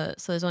 But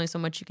so there's only so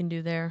much you can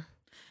do there.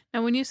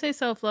 Now, when you say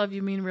self-love,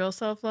 you mean real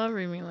self-love, or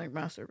you mean like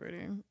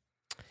masturbating?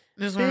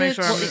 Just want to make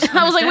sure.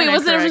 I was like, wait,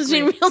 what's the difference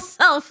between real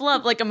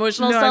self-love, like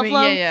emotional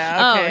self-love? I mean,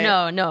 yeah. Okay.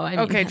 Oh, no. I mean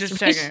okay, just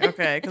checking.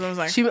 Okay, because I was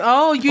like,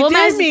 you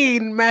did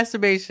mean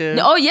masturbation.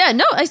 Oh, yeah.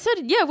 No, I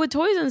said, yeah, with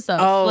toys and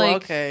stuff. Oh, like,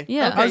 okay.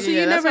 Yeah. Okay, so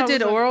you never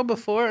did oral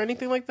before or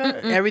anything like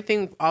that? Mm-mm.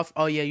 Everything off.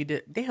 Oh, yeah, you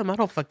did. Damn, I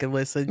don't fucking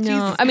listen. No,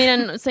 Jesus. I mean,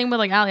 and same with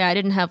like Allie, I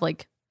didn't have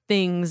like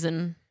things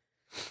and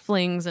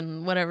flings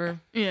and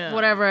whatever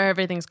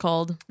everything's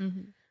called.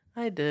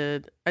 I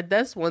did.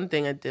 That's one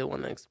thing I did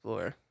want to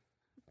explore,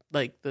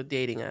 like the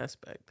dating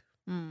aspect,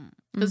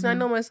 because I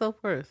know my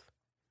self-worth.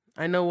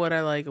 I know what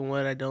I like and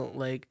what I don't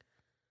like.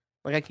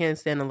 Like, I can't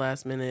stand a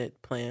last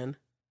minute plan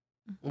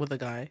with a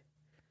guy.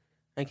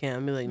 I can't.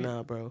 I'll be like,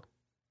 nah, bro.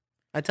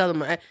 I tell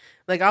them,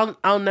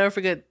 I'll never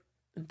forget.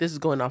 This is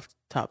going off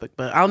topic,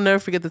 but I'll never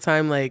forget the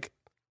time like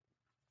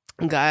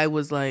a guy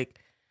was like,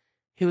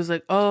 he was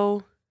like,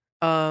 oh,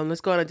 let's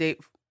go on a date.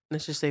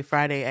 Let's just say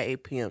Friday at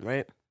 8 p.m.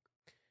 Right?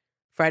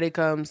 Friday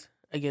comes,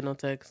 I get no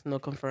text, no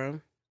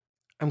confirm.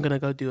 I'm gonna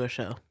go do a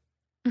show.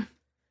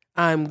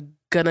 I'm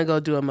gonna go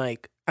do a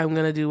mic. I'm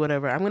gonna do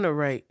whatever. I'm gonna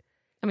write.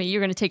 I mean,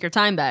 you're gonna take your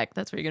time back.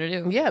 That's what you're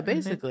gonna do. Yeah,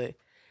 basically.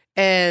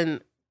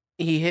 And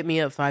he hit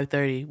me up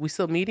 5:30. We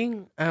still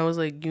meeting? I was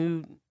like,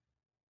 you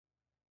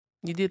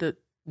did a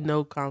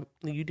no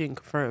you didn't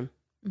confirm.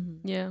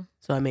 Yeah.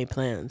 So I made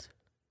plans.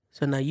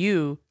 So now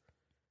you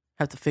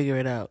have to figure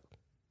it out,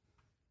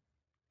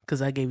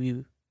 because I gave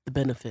you the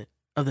benefit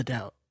of the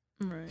doubt.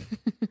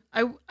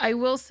 Right. I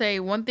will say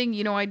one thing,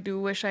 you know, I do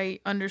wish I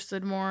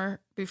understood more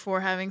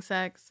before having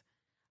sex.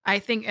 I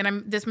think,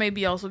 and this may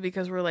be also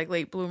because we're like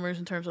late bloomers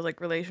in terms of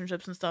like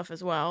relationships and stuff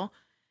as well.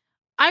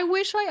 I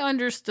wish I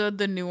understood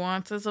the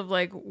nuances of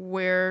like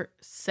where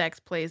sex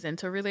plays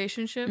into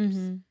relationships,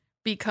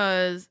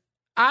 because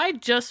I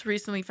just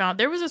recently found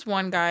there was this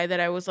one guy that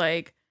I was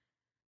like,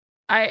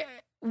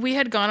 we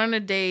had gone on a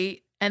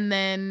date, and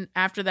then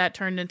after that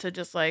turned into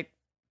just like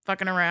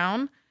fucking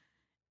around.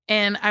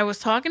 And I was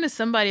talking to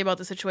somebody about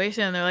the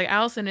situation, and they're like,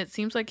 Allison, it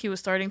seems like he was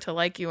starting to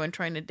like you and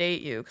trying to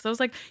date you. Because I was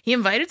like, he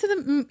invited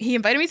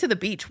me to the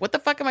beach. What the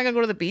fuck am I gonna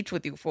go to the beach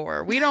with you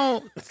for? We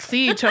don't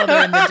see each other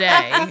in the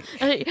day.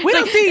 We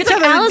don't see each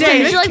other in the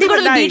day. Would you like to go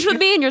to the beach with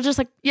me? And you're just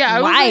like,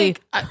 yeah, why?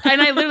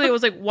 And I literally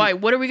was like, why?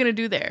 What are we gonna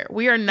do there?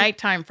 We are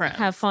nighttime friends.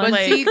 Have fun. But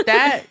see,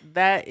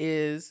 that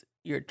is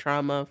your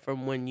trauma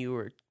from when you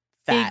were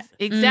fat.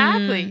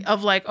 Exactly.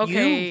 Of like,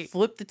 okay, you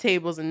flipped the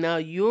tables, and now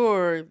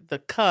you're the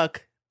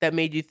cuck that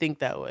made you think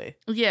that way.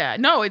 Yeah,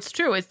 no, it's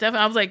true. It's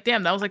definitely. I was like,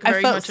 damn, that was like very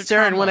I felt much a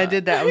stern trauma. when I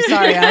did that. I'm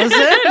sorry, Allison.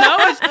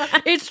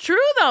 No, it's true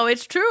though.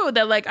 It's true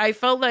that like I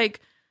felt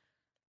like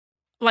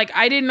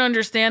I didn't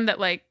understand that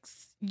like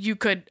you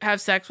could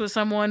have sex with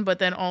someone, but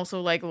then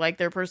also like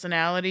their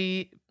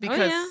personality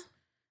because.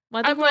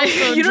 Well, I think I'm we're like,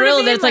 also you know drilled what I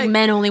mean? that it's like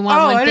men only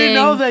want one I thing. didn't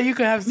know that you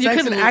could have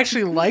sex could and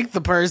actually like the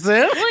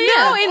person.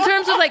 No, in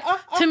terms of like,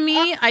 to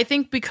me, I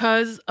think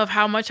because of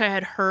how much I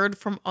had heard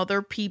from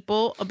other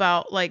people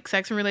about like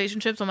sex and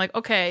relationships, I'm like,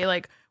 okay,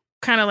 like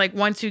kind of like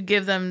once you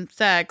give them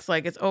sex,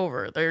 like it's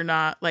over. They're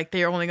not like,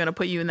 they're only going to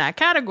put you in that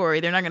category.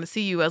 They're not going to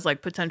see you as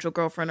like potential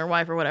girlfriend or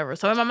wife or whatever.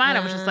 So in my mind,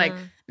 I was just like,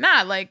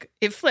 nah, like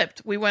it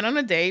flipped. We went on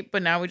a date,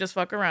 but now we just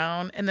fuck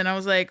around. And then I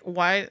was like,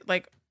 why?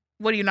 Like,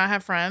 what, do you not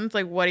have friends?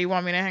 Like, what do you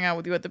want me to hang out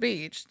with you at the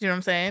beach? Do you know what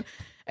I'm saying?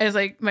 And it's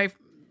like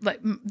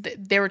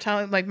they were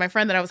telling like my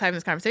friend that I was having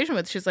this conversation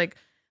with. She's like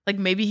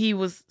maybe he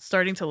was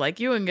starting to like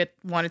you and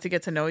wanted to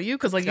get to know you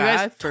because like you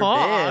guys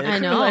talk. I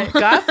know. Like,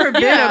 God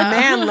forbid a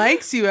man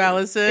likes you,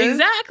 Allison.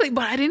 Exactly,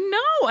 but I didn't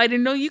know. I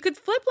didn't know you could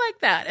flip like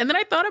that. And then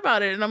I thought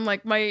about it, and I'm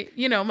like,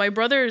 my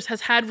brothers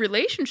has had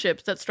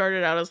relationships that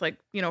started out as like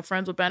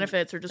friends with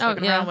benefits or just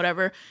fucking around,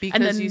 whatever. Because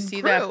and then you see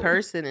that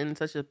person in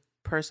such a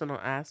personal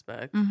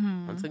aspect.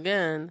 Once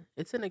again,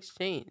 it's an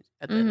exchange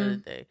at the end of the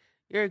day.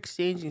 You're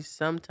exchanging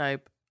some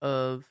type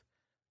of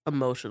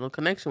emotional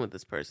connection with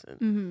this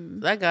person.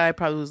 So that guy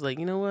probably was like,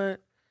 you know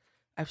what?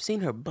 I've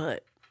seen her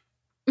butt.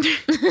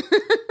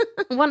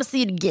 I want to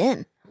see it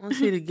again. I want to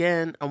see it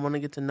again. I want to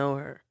get to know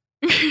her.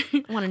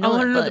 I want to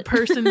know the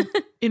person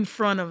in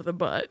front of the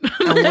butt.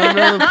 I want to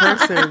know the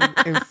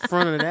person in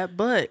front of that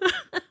butt.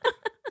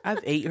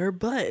 I've ate her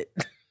butt.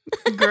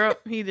 Girl,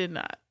 he did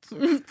not.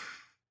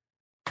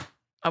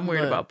 I'm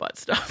worried about butt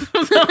stuff.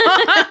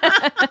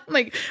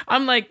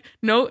 I'm like,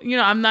 no,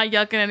 I'm not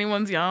yucking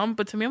anyone's yum,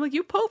 but to me, I'm like,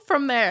 you poke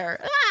from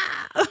there.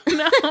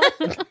 No.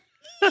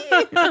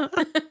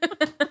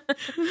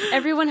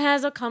 Everyone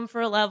has a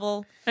comfort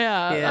level.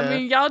 Yeah. I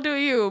mean, y'all do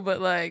you, but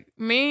like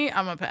me,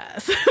 I'm a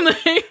pass.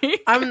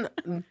 I'm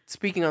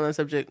speaking on that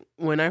subject.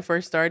 When I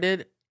first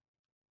started,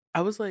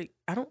 I was like,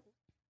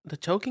 the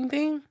choking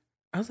thing,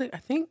 I was like, I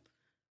think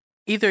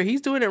either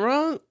he's doing it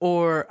wrong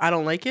or I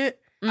don't like it.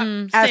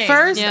 At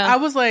first, I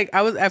was like,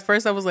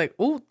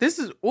 oh,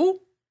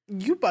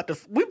 we about to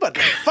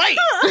fight.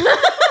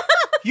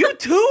 You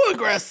too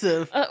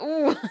aggressive.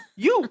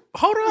 You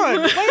hold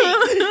on,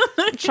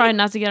 wait. Trying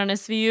not to get on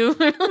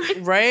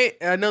SVU. Right?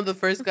 I know the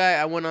first guy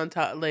I went on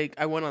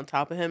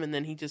top of him, and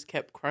then he just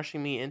kept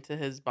crushing me into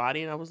his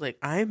body, and I was like,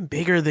 I'm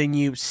bigger than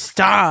you.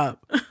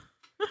 Stop.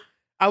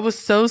 I was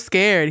so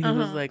scared. He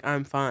was like,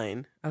 I'm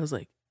fine. I was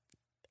like,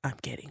 I'm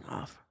getting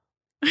off.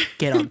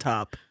 Get on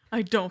top.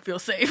 I don't feel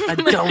safe. I'm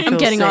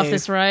getting safe. off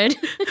this ride.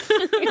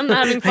 I'm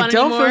not having fun I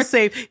don't anymore. feel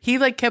safe. He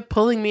like kept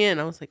pulling me in.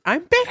 I was like,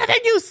 I'm bigger than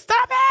you.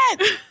 Stop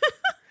it.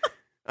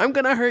 I'm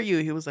gonna hurt you.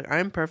 He was like,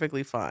 I'm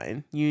perfectly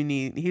fine.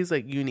 He's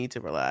like, you need to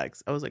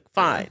relax. I was like,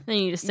 fine. I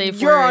need a safe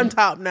You're word. on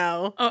top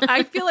now. Oh,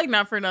 I feel like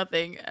not for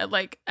nothing.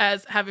 Like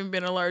as having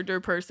been a larger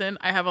person,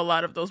 I have a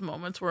lot of those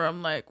moments where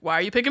I'm like, why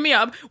are you picking me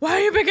up? Why are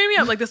you picking me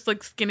up? Like this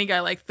like skinny guy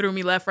like threw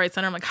me left, right,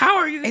 center. I'm like, how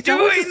are you It's doing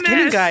always the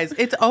skinny this? guys.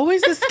 It's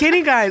always the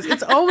skinny guys.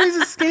 It's always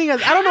the skinny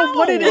guys. I don't know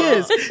what it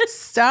is.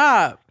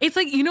 Stop. It's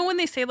like, when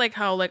they say like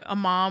how like a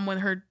mom when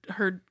her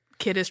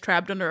kid is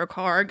trapped under a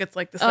car gets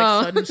like this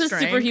like sudden strength.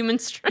 Superhuman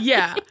strength.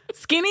 Yeah,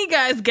 skinny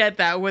guys get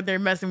that when they're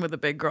messing with a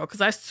big girl. Because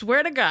I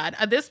swear to God,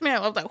 this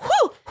man, I was like,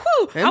 whoo,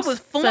 I was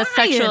flying. That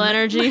sexual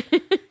energy.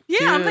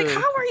 Yeah, I'm like,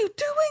 how are you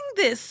doing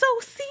this so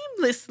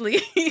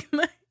seamlessly?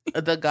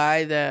 The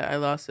guy that I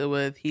lost it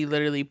with, he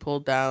literally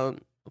pulled down.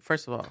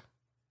 First of all,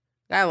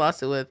 the guy I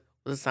lost it with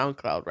was a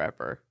SoundCloud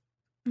rapper.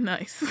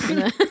 Nice.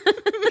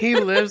 He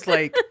lives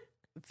like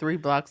 3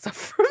 blocks up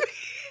from me.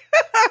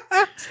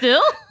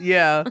 Still?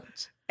 Yeah.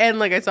 And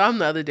like I saw him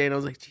the other day and I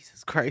was like,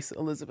 Jesus Christ,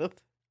 Lisa.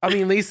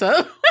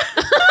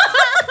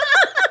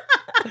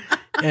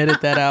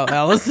 Edit that out,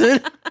 Allison.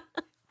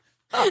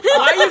 Why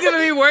are you giving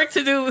me work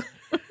to do?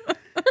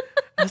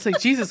 I was like,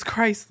 Jesus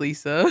Christ,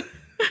 Lisa.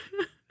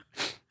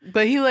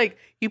 But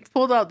he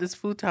pulled out this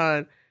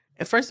futon.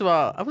 And first of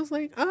all, I was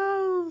like,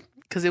 oh,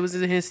 because it was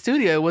in his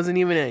studio. It wasn't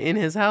even in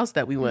his house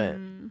that we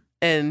went.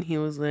 And he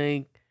was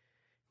like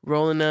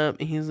rolling up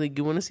and he's like,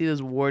 you want to see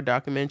this war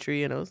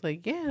documentary? And I was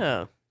like,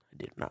 yeah. I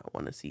did not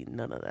want to see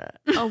none of that.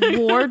 A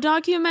war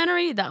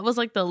documentary? That was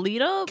like the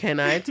lead up? Can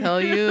I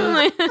tell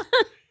you?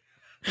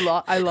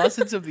 I lost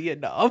it to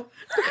Vietnam.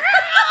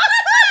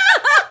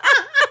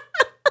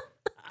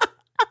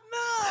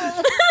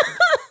 No.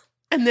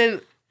 And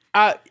then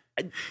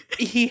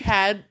he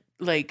had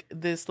like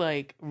this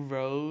like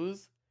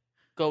rose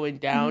going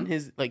down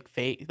his like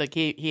face. Like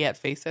he had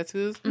face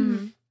tattoos.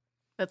 Mm-hmm.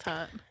 That's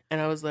hot. And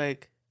I was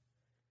like,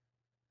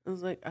 I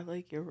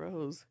like your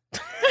rose.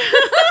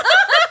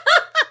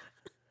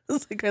 I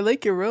was like, I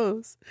like your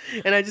rose.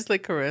 And I just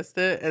like caressed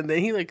it. And then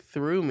he like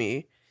threw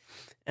me.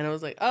 And I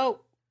was like, oh,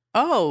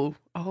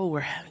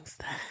 we're having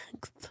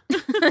sex.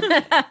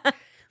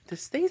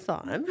 This stays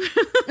on.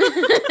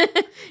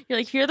 You're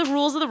like, here are the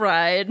rules of the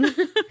ride.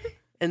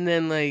 And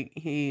then like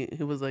he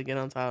was like, get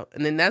on top.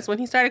 And then that's when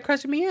he started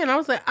crushing me in. I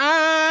was like,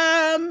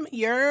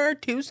 you're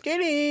too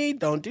skinny.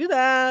 Don't do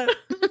that.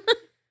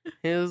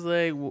 He was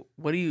like,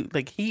 what do you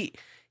like? He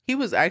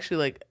was actually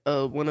like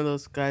one of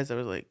those guys that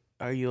was like,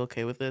 are you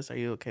okay with this? Are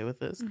you okay with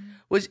this? Mm-hmm.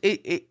 Which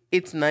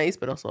it's nice,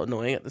 but also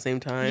annoying at the same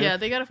time. Yeah,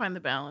 they got to find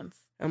the balance.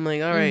 I'm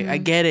like, all right, I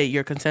get it.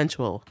 You're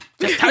consensual.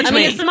 Just touch me. I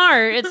mean, it's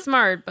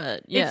smart,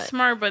 but yeah. It's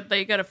smart, but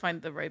they got to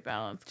find the right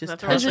balance. Just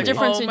there's a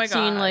difference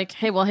between like,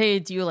 hey,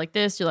 do you like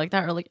this? Do you like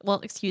that? Or like, well,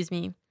 excuse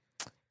me,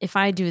 if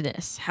I do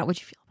this, how would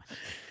you feel about it?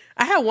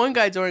 I had one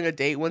guy during a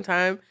date one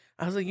time.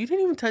 I was like, you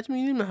didn't even touch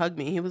me. You didn't even hug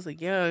me. He was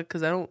like, yeah,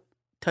 because I don't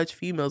touch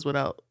females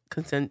without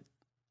consent.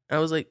 I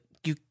was like,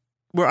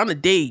 we're on a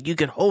date. You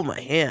can hold my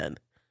hand.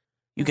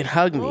 You can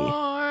hug me.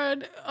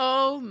 Lord.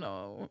 Oh,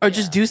 no. Or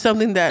just do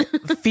something that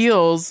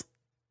feels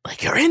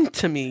like you're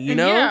into me, you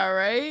know? Yeah,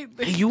 right?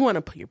 Like you want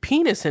to put your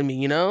penis in me,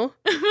 you know?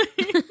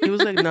 He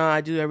was like, no,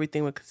 I do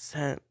everything with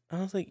consent. I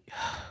was like,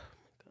 oh,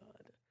 my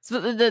God. So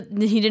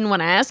he didn't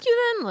want to ask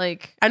you then?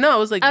 Like, I know. I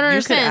was like, I don't you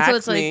understand. can so ask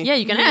it's me. like, yeah,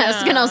 you can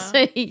ask, and I'll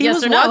say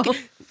yes or no.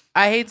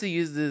 I hate to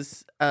use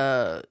this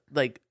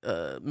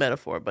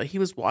metaphor, but he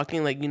was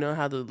walking like, you know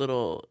how the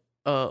little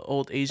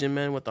old Asian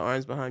men with the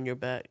arms behind your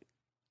back.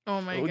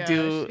 Oh my gosh.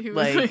 He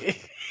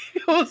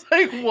was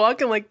like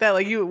walking like that.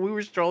 Like we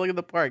were strolling in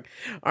the park,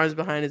 arms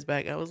behind his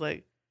back. I was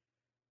like,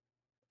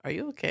 are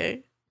you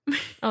okay?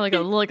 Oh, like a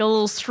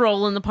little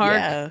stroll in the park.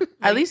 Yeah.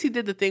 At least he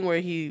did the thing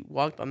where he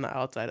walked on the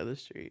outside of the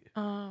street.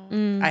 Oh.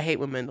 I hate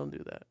when men don't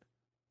do that.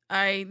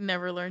 I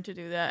never learned to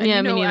do that. Yeah,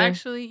 and me neither.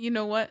 Actually, you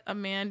know what? A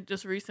man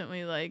just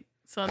recently like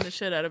sunned the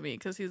shit out of me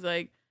because he's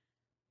like,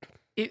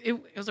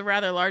 it was a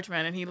rather large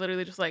man, and he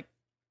literally just like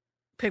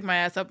picked my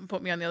ass up and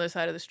put me on the other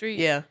side of the street.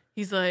 Yeah.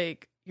 He's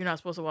like, you're not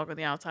supposed to walk on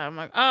the outside. I'm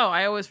like, oh,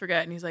 I always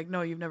forget. And he's like,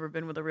 no, you've never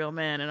been with a real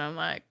man. And I'm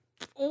like,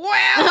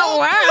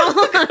 wow.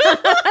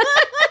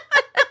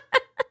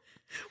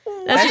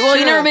 Well,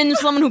 you've never been with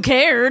someone who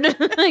cared,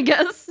 I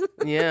guess.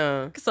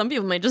 Yeah. Because some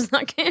people might just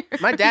not care.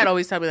 My dad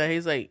always told me that.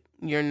 He's like,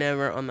 you're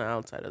never on the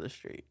outside of the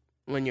street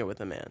when you're with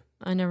a man.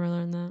 I never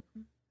learned that.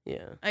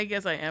 Yeah. I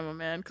guess I am a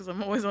man because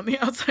I'm always on the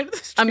outside of the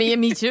street. I mean,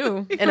 me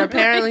too. And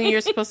apparently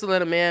you're supposed to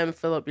let a man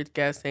fill up your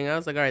gas tank. I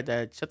was like, all right,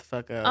 Dad, shut the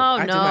fuck up.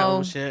 Oh, I do my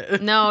own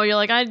shit. No, you're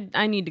like,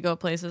 I need to go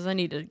places. I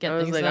need to get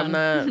things done. I'm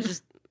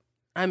not.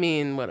 I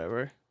mean,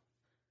 whatever.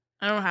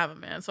 I don't have a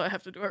man, so I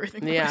have to do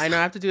everything by myself. I know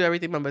I have to do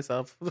everything by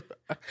myself.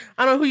 I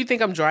don't know who you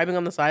think I'm driving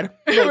on the side of.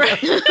 Right.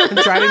 I'm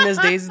driving these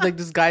days. Like,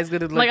 this guy's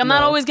going to... I'm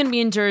not always going to be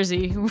in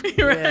Jersey. Right.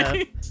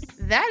 Yeah.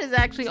 That is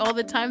actually all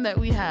the time that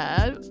we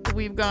had.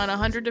 We've gone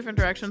 100 different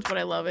directions, but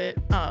I love it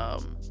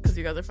because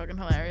you guys are fucking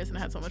hilarious and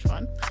I had so much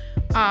fun.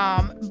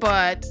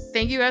 But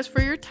thank you guys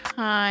for your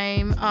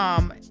time.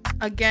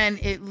 Again,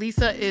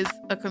 Lissa is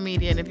a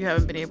comedian, if you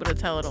haven't been able to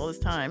tell it all this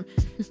time.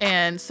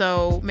 And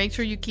so make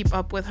sure you keep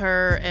up with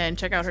her and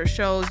check out her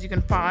shows. You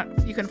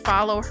can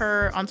follow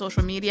her on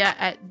social media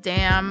at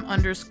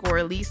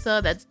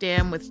damn_Lissa. That's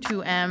damn with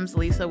 2 M's,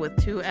 Lissa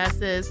with 2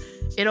 S's.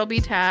 It'll be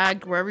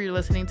tagged wherever you're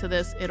listening to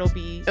this. It'll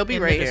be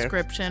in right the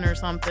description or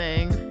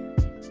something.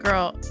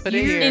 Girl, put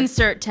it here.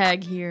 Insert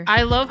tag here.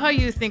 I love how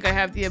you think I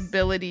have the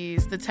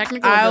abilities, the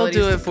technical I'll abilities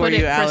do it to for put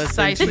you, it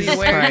precisely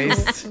where you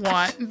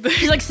want.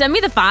 She's like, send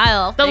me the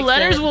file. The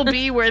letters will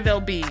be where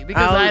they'll be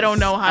because I don't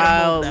know how to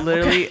move them. I'll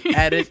literally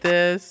edit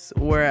this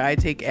where I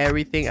take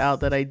everything out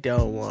that I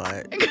don't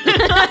want.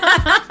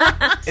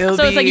 It's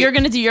like you're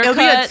gonna do your cut.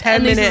 It'll be a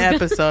 10-minute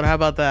episode. How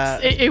about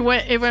that? It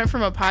went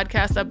from a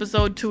podcast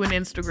episode to an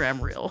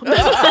Instagram reel.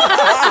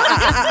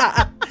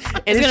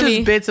 And it's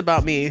just bits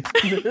about me.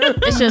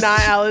 It's just not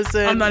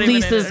Allison. I'm not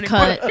Lisa's even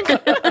cut.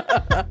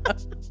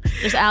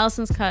 There's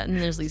Allison's cut and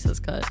there's Lisa's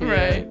cut.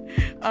 Right.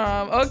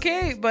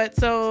 Okay, but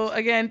so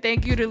again,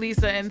 thank you to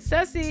Lissa and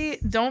Ceci.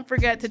 Don't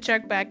forget to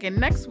check back in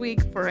next week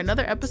for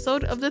another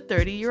episode of the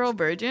 30-Year-Old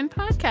Virgin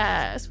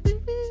podcast.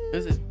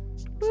 Is it?